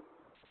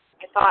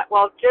I thought,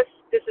 well,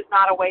 this is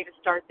not a way to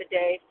start the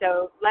day,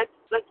 so let's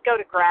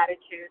go to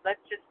gratitude.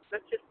 Let's just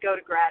go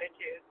to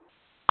gratitude.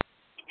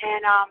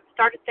 And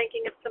started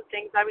thinking of some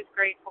things I was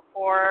grateful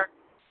for.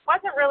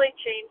 Wasn't really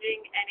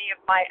changing any of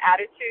my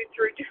attitude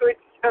through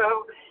doing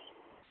so.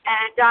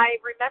 And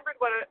I remembered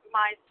what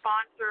my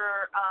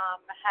sponsor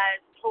has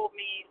told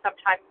me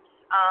sometimes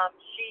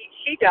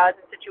she does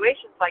in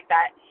situations like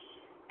that.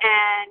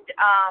 And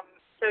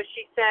so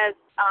she says,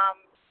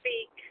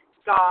 speak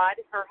God,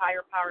 her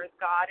higher power is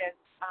God, as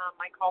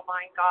I call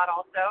mine God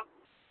also.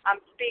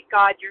 Speak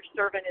God, your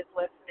servant is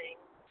listening.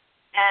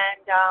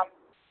 And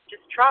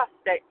just trust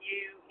that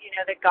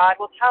that God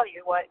will tell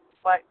you what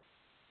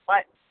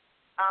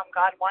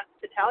God wants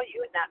to tell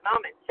you in that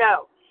moment.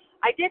 So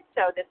I did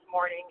so this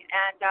morning,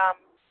 and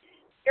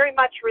very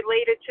much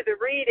related to the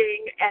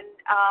reading and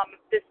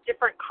this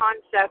different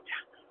concept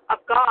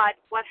of God.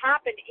 What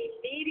happened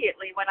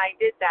immediately when I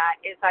did that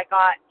is I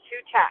got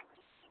two texts.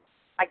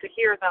 I could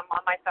hear them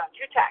on my phone,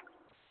 two texts.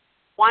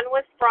 One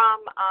was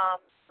from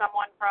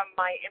someone from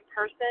my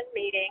in-person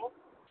meeting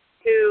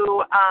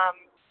who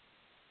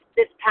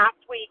this past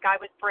week I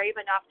was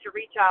brave enough to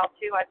reach out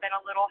to. I've been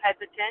a little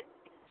hesitant.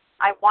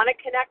 I want to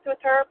connect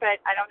with her, but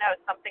I don't know.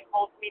 Something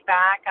holds me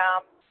back.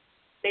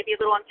 Maybe a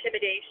little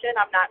intimidation.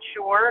 I'm not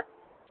sure.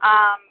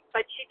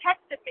 But she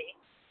texted me,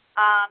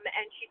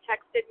 and she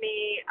texted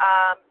me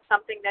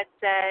something that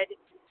said,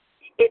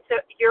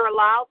 you're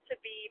allowed to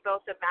be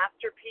both a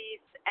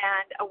masterpiece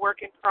and a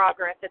work in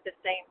progress at the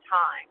same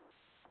time.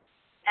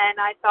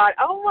 And I thought,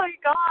 oh my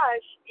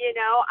gosh, here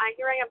I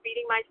am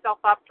beating myself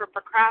up for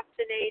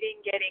procrastinating,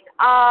 getting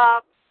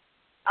up,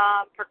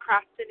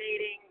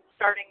 procrastinating,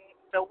 starting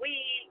the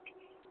week.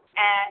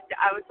 And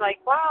I was like,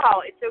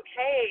 wow, it's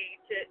okay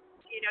to,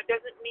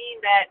 doesn't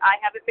mean that I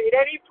haven't made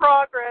any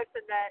progress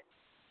and that,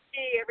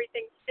 gee,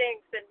 everything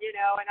stinks and,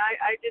 and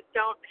I just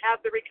don't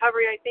have the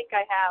recovery I think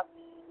I have.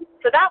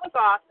 So that was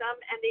awesome.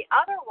 And the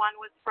other one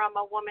was from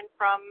a woman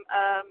from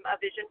A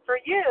Vision for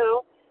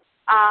You,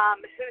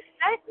 who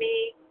sent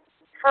me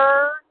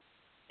her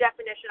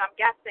definition, I'm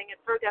guessing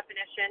it's her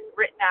definition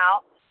written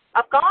out,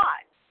 of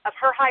God, of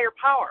her higher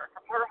power,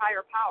 who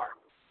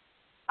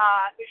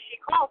she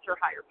calls her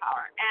higher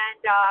power.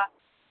 And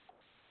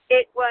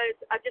it was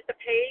just a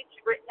page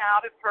written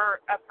out of her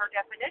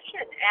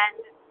definition. And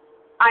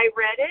I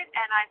read it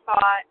and I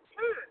thought,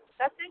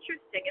 that's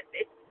interesting.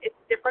 It's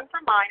different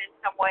from mine in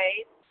some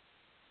ways.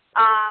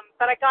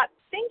 But I got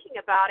thinking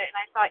about it, and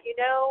I thought,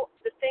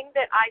 the thing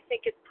that I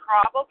think is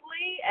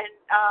probably, and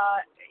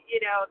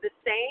the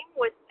same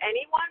with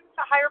anyone's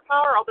higher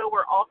power, although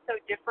we're all so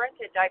different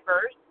and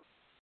diverse,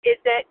 is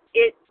that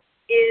it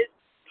is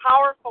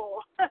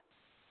powerful.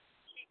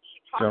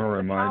 she talks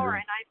about power,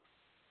 and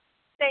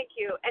thank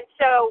you. And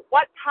so,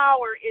 what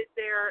power is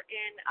there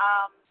in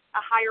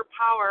a higher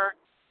power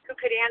who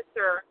could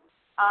answer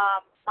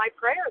my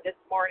prayer this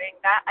morning?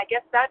 That I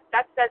guess that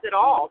says it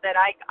all. That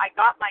I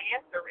got my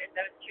answer in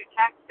those two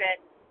texts, and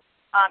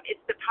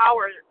it's the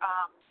power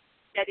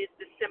that is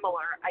the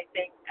similar, I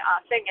think,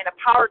 thing, and a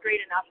power great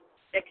enough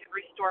that could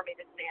restore me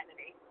to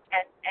sanity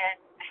and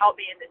help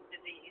me in this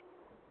disease.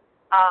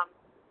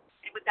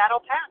 And with that,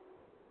 I'll pass.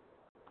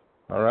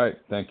 All right,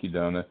 thank you,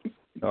 Donna.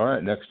 All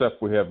right, next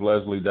up we have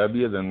Leslie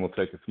W. Then we'll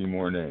take a few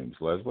more names.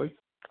 Leslie.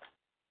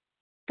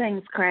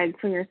 Thanks, Craig,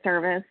 for your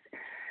service.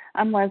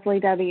 I'm Leslie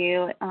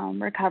W.,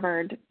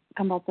 recovered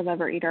compulsive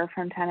overeater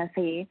from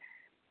Tennessee.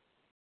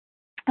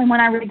 And when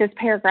I read this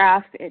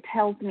paragraph, it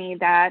tells me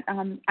that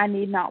I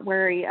need not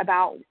worry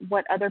about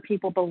what other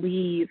people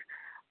believe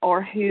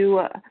or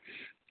who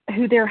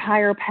their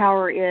higher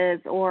power is,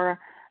 or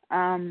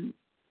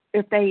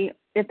if they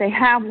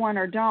have one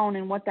or don't,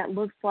 and what that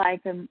looks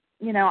like. And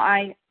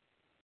I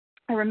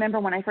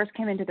remember when I first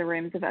came into the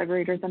rooms of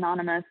Overeaters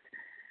Anonymous.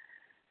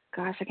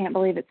 Gosh, I can't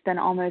believe it's been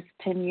almost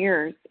 10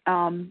 years.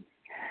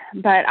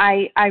 But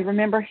I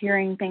remember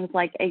hearing things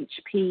like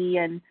HP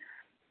and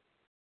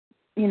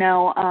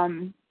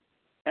and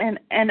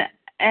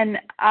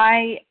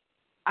I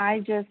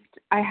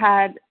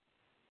had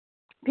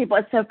people.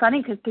 It's so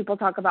funny because people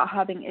talk about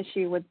having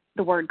issue with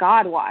the word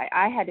God. Why?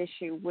 I had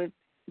issue with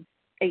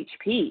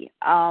HP.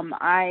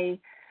 I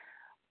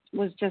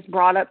was just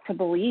brought up to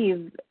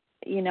believe,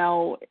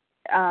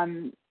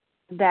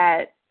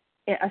 that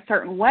a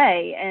certain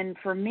way, and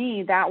for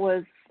me that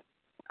was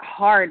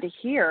hard to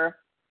hear.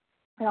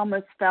 It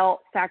almost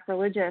felt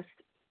sacrilegious,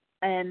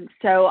 and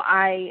so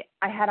I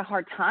had a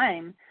hard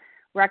time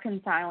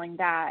reconciling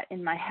that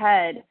in my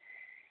head.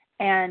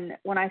 And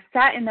when I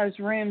sat in those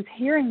rooms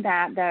hearing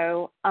that,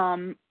 though,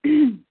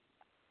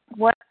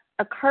 what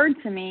occurred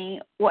to me,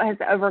 what has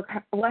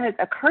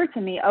occurred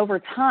to me over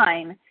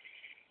time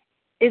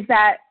is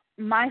that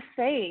my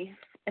faith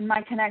and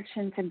my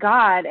connection to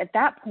God at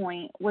that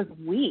point was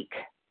weak,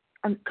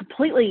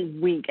 completely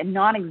weak and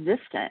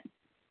non-existent,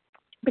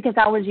 because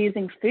I was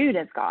using food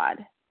as God.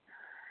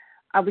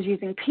 I was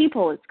using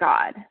people as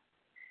God.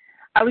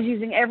 I was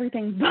using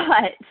everything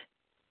but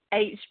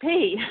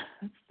HP.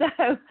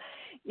 So,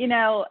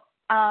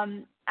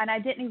 and I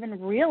didn't even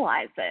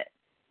realize it,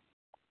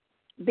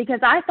 because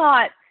I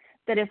thought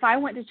that if I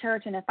went to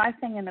church and if I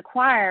sang in the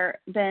choir,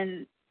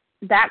 then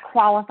that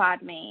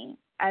qualified me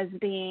as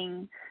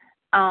being,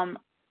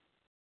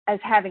 as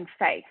having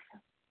faith.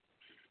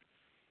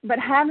 But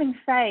having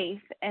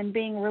faith and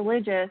being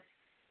religious,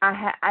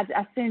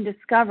 I soon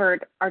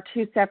discovered, are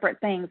two separate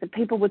things. And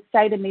people would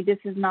say to me, this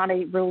is not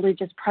a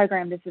religious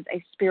program, this is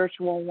a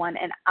spiritual one.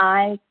 And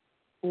I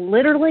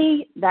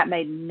literally, that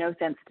made no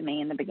sense to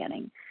me in the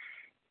beginning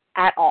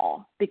at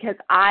all, because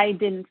I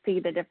didn't see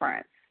the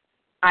difference.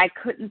 I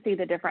couldn't see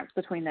the difference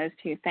between those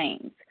two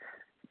things.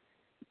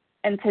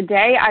 And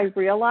today I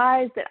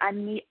realize that I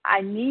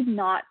need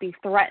not be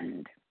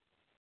threatened.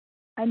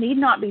 I need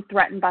not be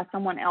threatened by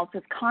someone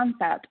else's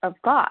concept of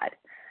God,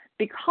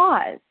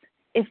 because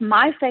if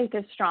my faith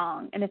is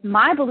strong and if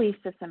my belief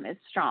system is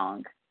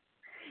strong,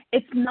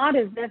 it's not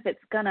as if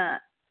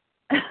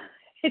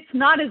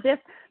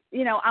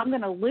I'm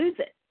going to lose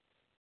it.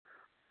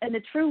 And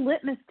the true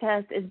litmus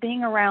test is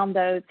being around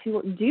those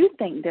who do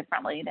think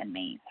differently than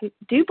me, who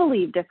do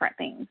believe different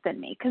things than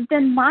me, because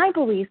then my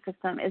belief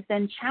system is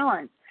then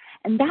challenged.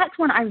 And that's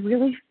when I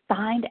really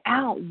find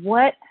out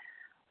what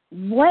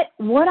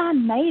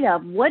I'm made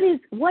of. What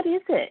is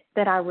it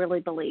that I really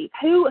believe?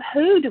 Who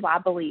do I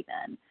believe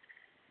in?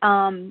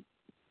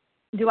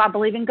 Do I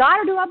believe in God,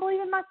 or do I believe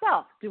in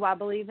myself? Do I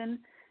believe in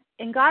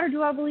God, or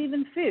do I believe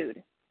in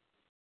food?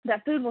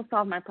 That food will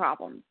solve my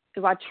problems.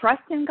 Do I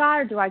trust in God,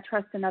 or do I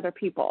trust in other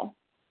people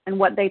and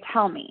what they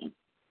tell me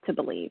to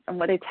believe and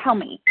what they tell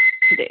me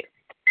to do?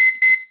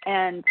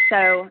 And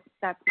so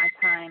that's my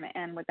time.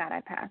 And with that, I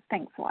pass.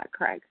 Thanks a lot,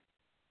 Craig.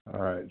 All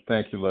right.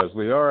 Thank you,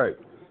 Leslie. All right.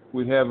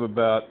 We have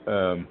about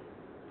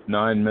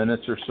 9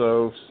 minutes or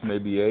so,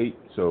 maybe 8.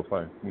 So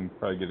we can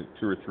probably get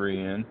 2 or 3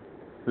 in.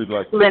 Who'd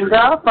like to?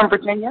 Linda from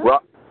Virginia.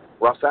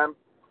 Roxanne.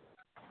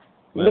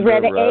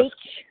 Loretta Russ. H.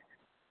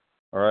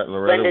 All right,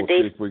 Loretta. Linda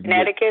We'll D. see if we can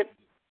Connecticut.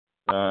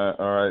 all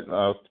right.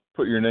 I'll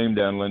put your name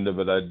down, Linda,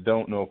 but I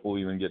don't know if we'll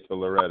even get to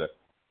Loretta.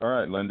 All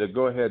right, Linda,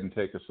 go ahead and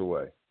take us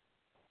away.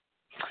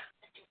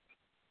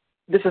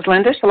 This is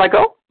Linda. Shall I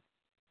go?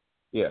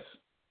 Yes.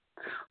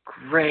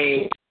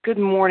 Great. Good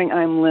morning.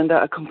 I'm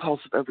Linda, a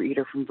compulsive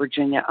overeater from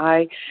Virginia.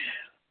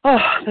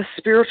 The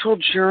spiritual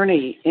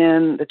journey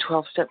in the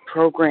 12-step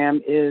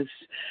program is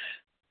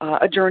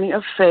a journey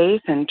of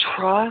faith and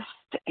trust,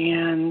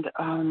 and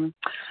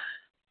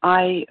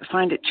I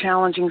find it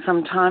challenging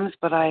sometimes,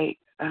 but I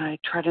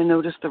try to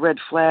notice the red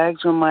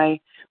flags when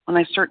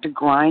I start to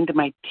grind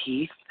my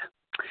teeth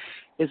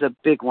is a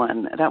big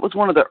one. That was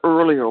one of the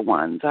earlier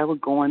ones. I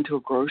would go into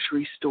a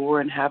grocery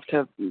store and have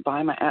to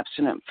buy my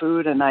abstinent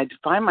food, and I'd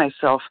find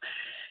myself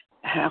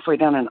halfway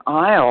down an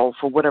aisle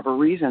for whatever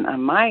reason.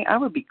 I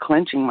would be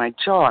clenching my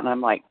jaw, and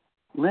I'm like,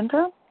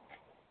 Linda,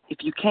 if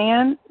you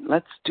can,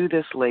 let's do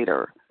this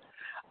later.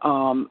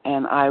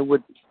 And I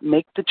would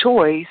make the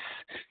choice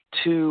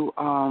to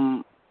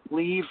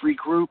leave,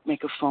 regroup,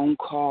 make a phone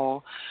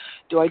call.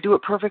 Do I do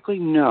it perfectly?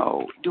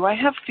 No. Do I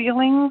have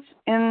feelings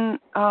in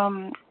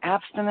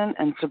abstinence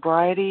and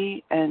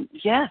sobriety? And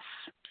yes.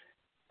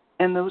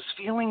 And those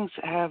feelings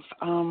have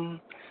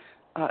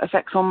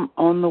effects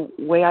on the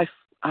way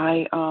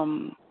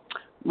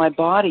my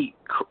body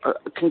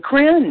can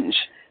cringe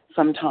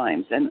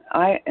sometimes. And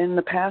in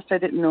the past, I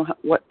didn't know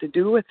what to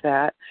do with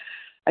that.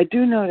 I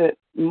do know that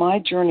my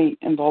journey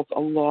involves a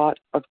lot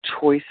of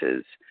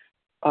choices.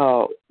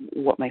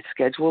 What my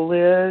schedule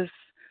is,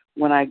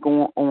 when I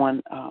go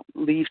on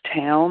leave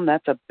town,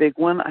 that's a big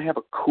one. I have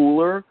a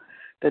cooler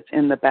that's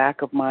in the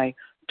back of my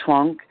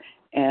trunk,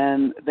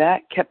 and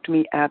that kept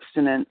me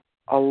abstinent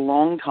a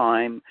long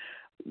time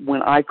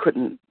when I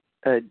couldn't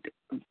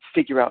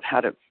figure out how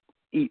to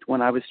eat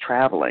when I was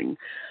traveling.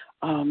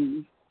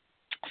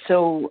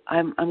 So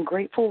I'm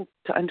grateful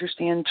to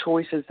understand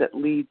choices that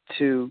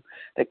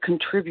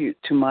contribute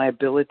to my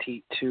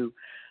ability to,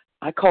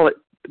 I call it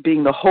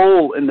being the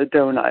hole in the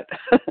donut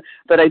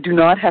that I do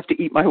not have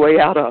to eat my way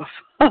out of.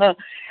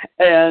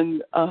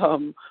 And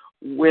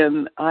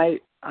when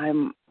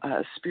I'm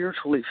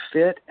spiritually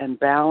fit and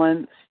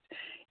balanced,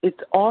 it's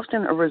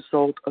often a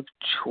result of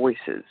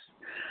choices.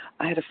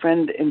 I had a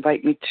friend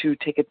invite me to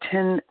take a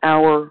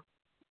 10-hour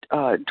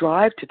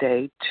drive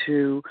today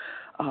to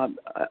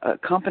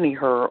accompany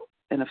her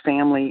in a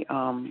family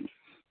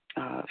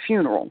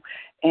funeral.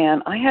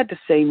 And I had to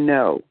say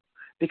no,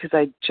 because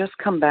I'd just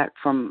come back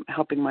from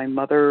helping my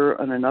mother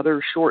on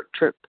another short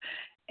trip,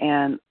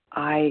 and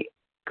I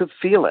could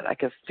feel it. I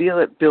could feel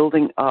it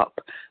building up.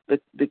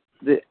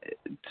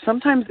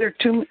 Sometimes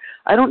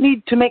I don't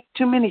need to make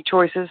too many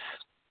choices,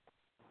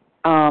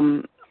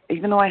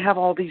 even though I have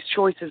all these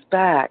choices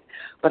back.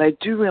 But I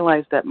do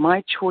realize that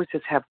my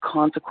choices have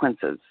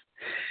consequences,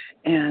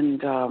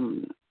 and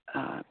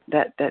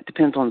that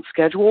depends on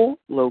schedule,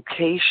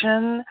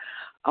 location,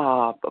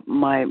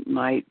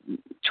 my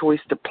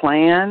choice to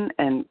plan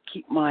and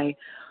keep my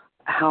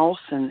house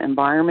and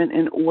environment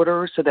in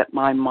order so that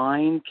my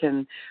mind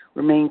can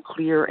remain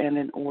clear and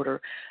in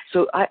order.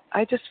 So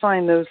I just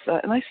find those,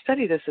 and I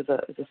study this as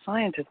a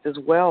scientist as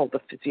well, the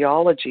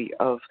physiology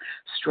of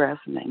stress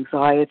and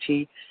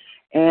anxiety.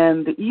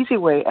 And the easy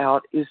way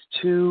out is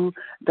to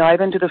dive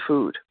into the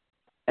food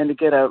and to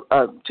get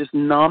just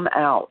numb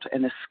out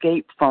and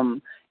escape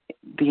from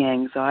the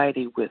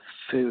anxiety with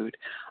food.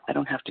 I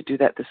don't have to do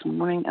that this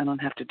morning. I don't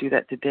have to do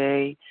that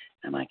today.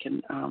 And I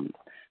can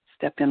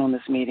step in on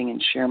this meeting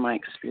and share my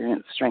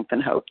experience, strength,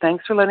 and hope.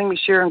 Thanks for letting me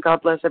share, and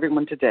God bless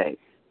everyone today.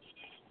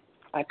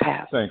 I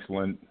pass. Thanks,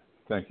 Lynn.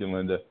 Thank you,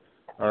 Linda.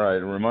 All right,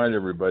 and remind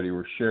everybody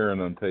we're sharing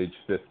on page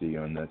 50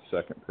 on that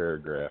second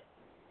paragraph.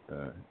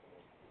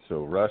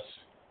 So, Russ,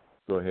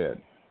 go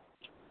ahead.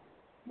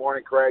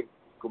 Morning, Craig.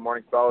 Good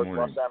morning, fellas.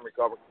 Morning. Russ, I'm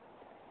recovered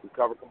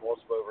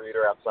compulsive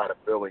overeater outside of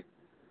Philly.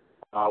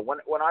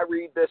 When I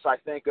read this, I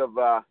think of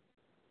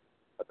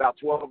about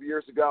 12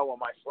 years ago when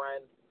my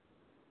friend,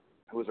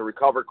 who was a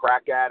recovered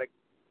crack addict,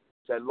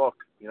 said, look,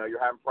 you're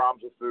having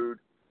problems with food.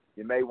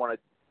 You may want to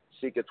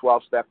seek a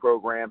 12-step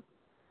program.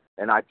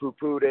 And I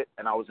poo-pooed it,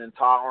 and I was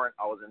intolerant.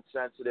 I was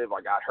insensitive.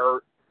 I got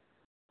hurt.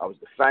 I was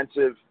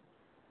defensive.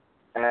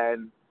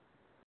 And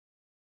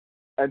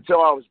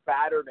until I was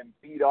battered and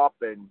beat up,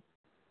 and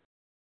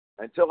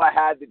until I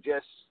had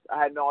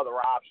no other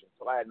option.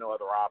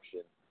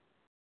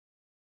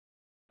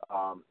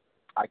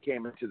 I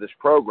came into this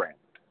program.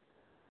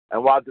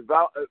 And while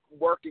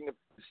working the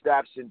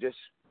steps and just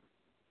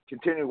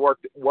continue to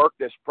work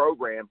this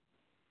program,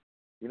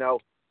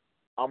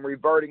 I'm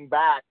reverting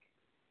back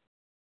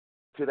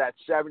to that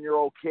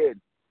 7-year-old kid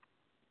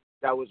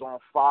that was on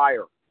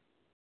fire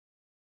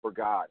for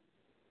God,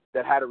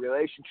 that had a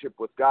relationship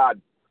with God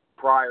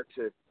prior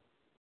to,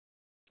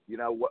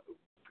 what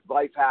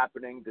life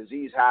happening,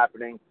 disease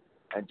happening,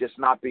 and just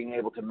not being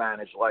able to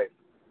manage life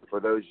for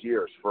those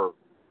years, for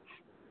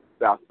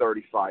about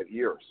 35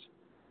 years.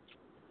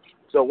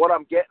 So what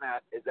I'm getting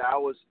at is that I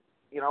was,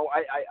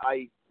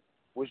 I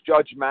was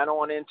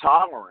judgmental and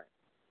intolerant,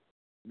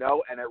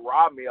 and it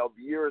robbed me of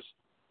years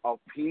of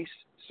peace,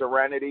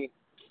 serenity,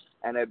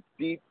 and a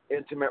deep,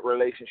 intimate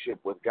relationship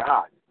with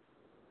God.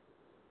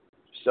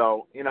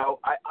 So,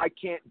 I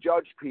can't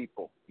judge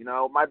people.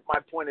 My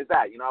point is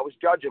that, I was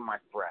judging my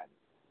friend.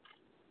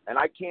 And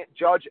I can't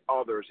judge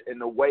others in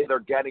the way they're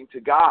getting to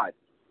God.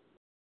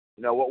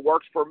 What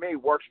works for me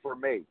works for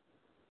me.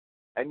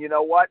 And you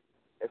know what?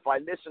 If I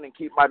listen and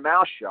keep my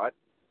mouth shut,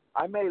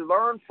 I may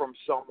learn from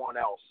someone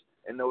else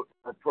in the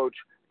approach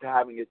to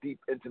having a deep,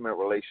 intimate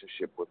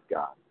relationship with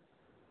God.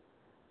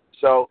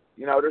 So,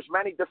 there's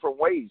many different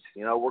ways.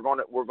 We're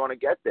going to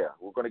get there.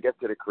 We're going to get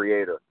to the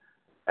Creator.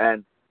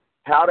 And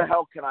how the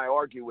hell can I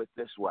argue with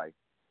this way?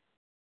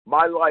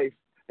 My life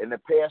in the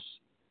past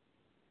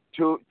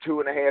two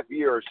and a half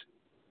years,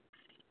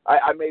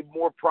 I made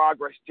more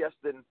progress just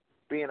in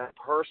being a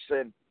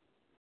person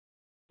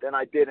than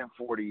I did in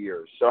 40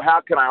 years. So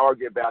how can I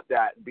argue about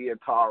that and be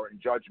intolerant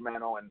and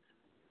judgmental? And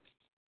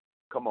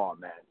come on,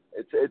 man,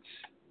 it's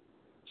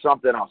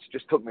something else. It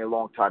just took me a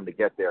long time to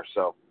get there.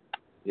 So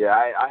yeah,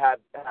 I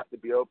have to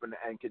be open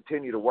and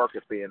continue to work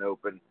at being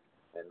open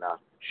and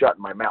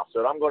shutting my mouth.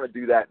 So I'm going to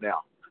do that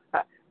now.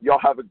 Y'all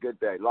have a good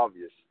day. Love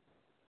yous.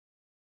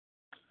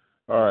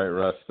 All right,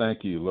 Russ.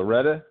 Thank you.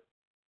 Loretta,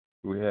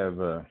 we have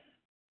a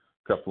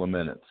couple of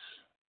minutes.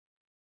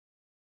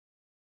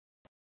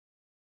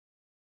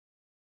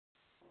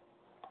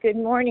 Good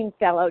morning,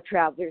 fellow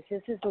travelers.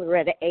 This is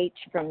Loretta H.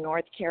 from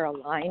North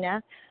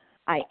Carolina.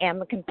 I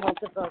am a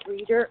compulsive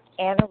overeater,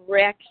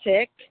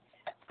 anorexic,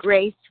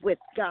 graced with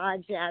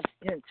God's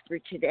abstinence for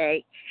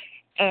today.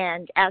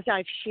 And as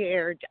I've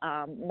shared,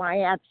 my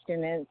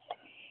abstinence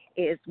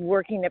is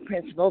working the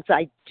principles.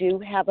 I do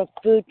have a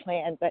food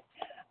plan, but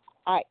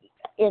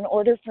in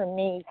order for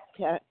me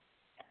to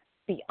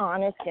be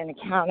honest and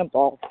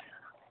accountable,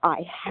 I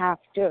have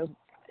to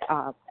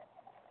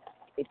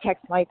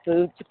text my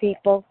food to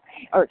people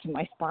or to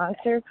my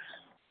sponsor.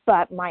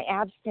 But my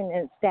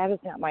abstinence, that is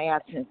not my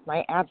abstinence.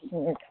 My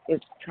abstinence is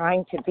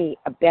trying to be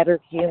a better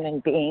human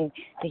being,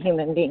 the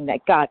human being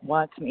that God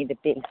wants me to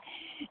be.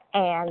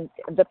 And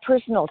the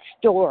personal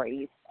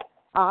stories,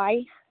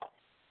 I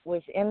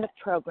was in the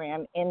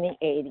program in the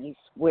 80s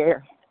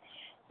where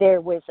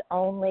there was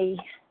only,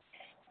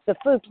 the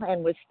food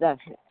plan was the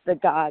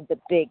God, the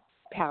big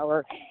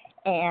power,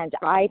 and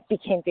I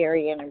became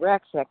very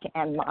anorexic,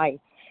 and my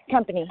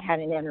company had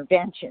an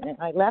intervention, and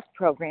I left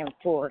program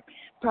for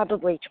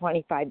probably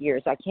 25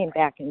 years. I came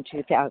back in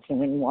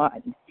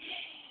 2001,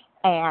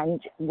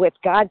 and with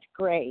God's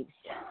grace,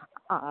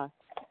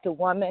 the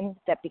woman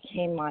that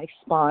became my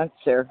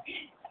sponsor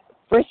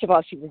First of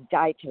all, she was a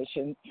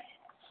dietitian.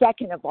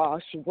 Second of all,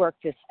 she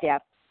worked the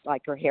steps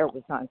like her hair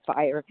was on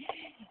fire.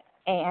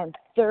 And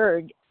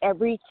third,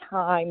 every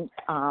time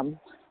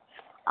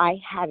I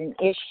had an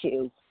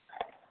issue,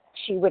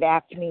 she would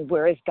ask me,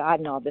 where is God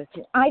and all this?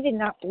 And I did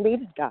not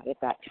believe in God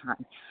at that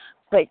time.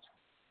 But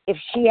if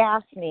she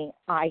asked me,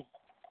 I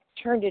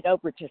turned it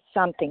over to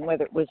something,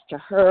 whether it was to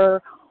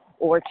her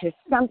or to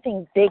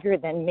something bigger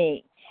than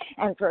me.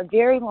 And for a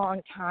very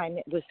long time,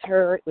 it was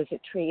her, it was a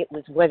tree, it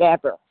was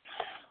whatever.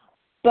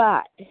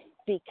 But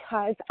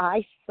because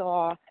I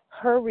saw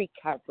her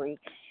recovery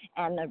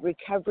and the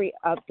recovery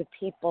of the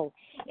people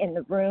in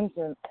the rooms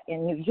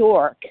in New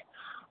York,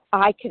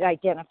 I could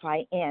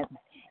identify in.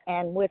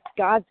 And with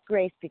God's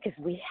grace, because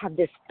we have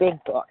this big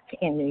book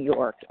in New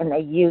York, and they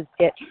used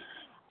it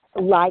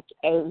like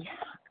a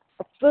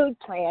food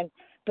plan,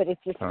 but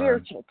it's a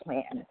spiritual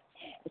plan.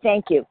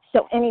 Thank you.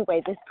 So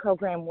anyway, this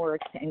program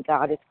works, and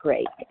God is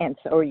great, and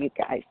so are you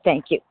guys.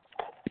 Thank you.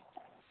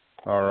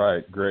 All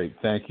right, great.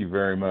 Thank you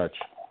very much.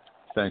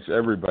 Thanks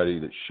everybody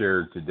that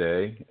shared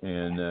today,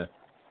 and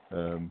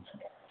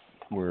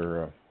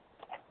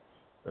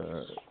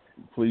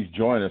please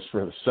join us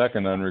for the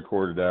second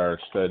unrecorded hour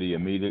study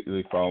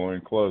immediately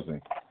following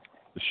closing.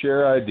 The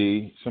share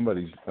ID,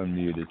 somebody's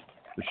unmuted.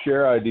 The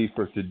share ID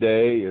for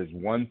today is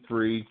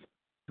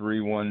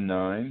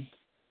 13319.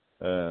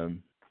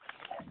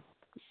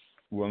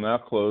 We'll now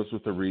close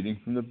with a reading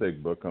from the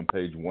Big Book on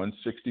page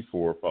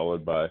 164,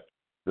 followed by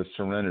the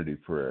Serenity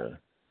Prayer.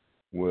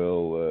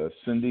 Will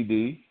Cindy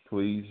D.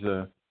 please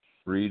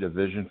read A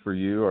Vision for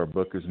You? Our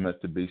book is meant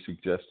to be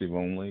suggestive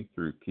only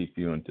through Keep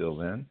You Until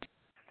Then.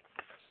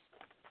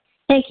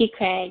 Thank you,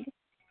 Craig.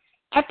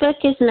 Our book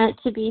is meant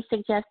to be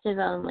suggestive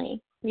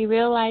only. We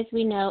realize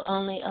we know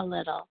only a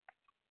little.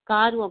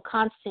 God will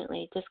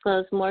constantly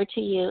disclose more to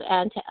you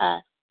and to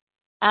us.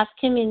 Ask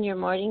Him in your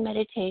morning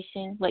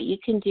meditation what you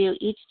can do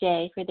each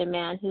day for the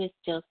man who is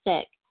still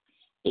sick.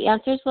 The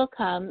answers will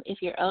come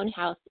if your own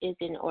house is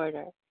in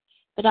order.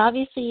 But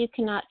obviously you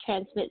cannot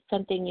transmit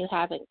something you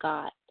haven't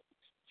got.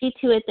 See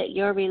to it that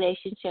your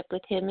relationship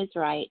with Him is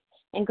right,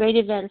 and great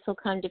events will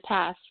come to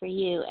pass for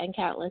you and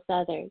countless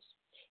others.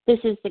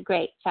 This is the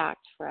great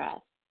fact for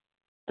us.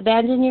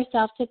 Abandon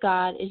yourself to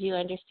God as you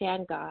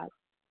understand God.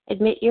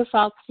 Admit your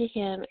faults to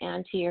Him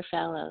and to your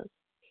fellows.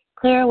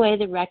 Clear away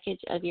the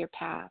wreckage of your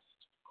past.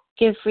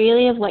 Give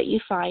freely of what you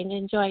find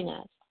and join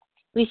us.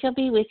 We shall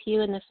be with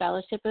you in the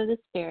fellowship of the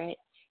Spirit,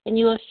 and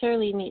you will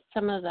surely meet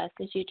some of us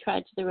as you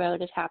trudge the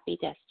road of happy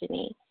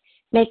destiny.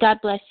 May God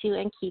bless you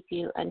and keep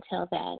you until then.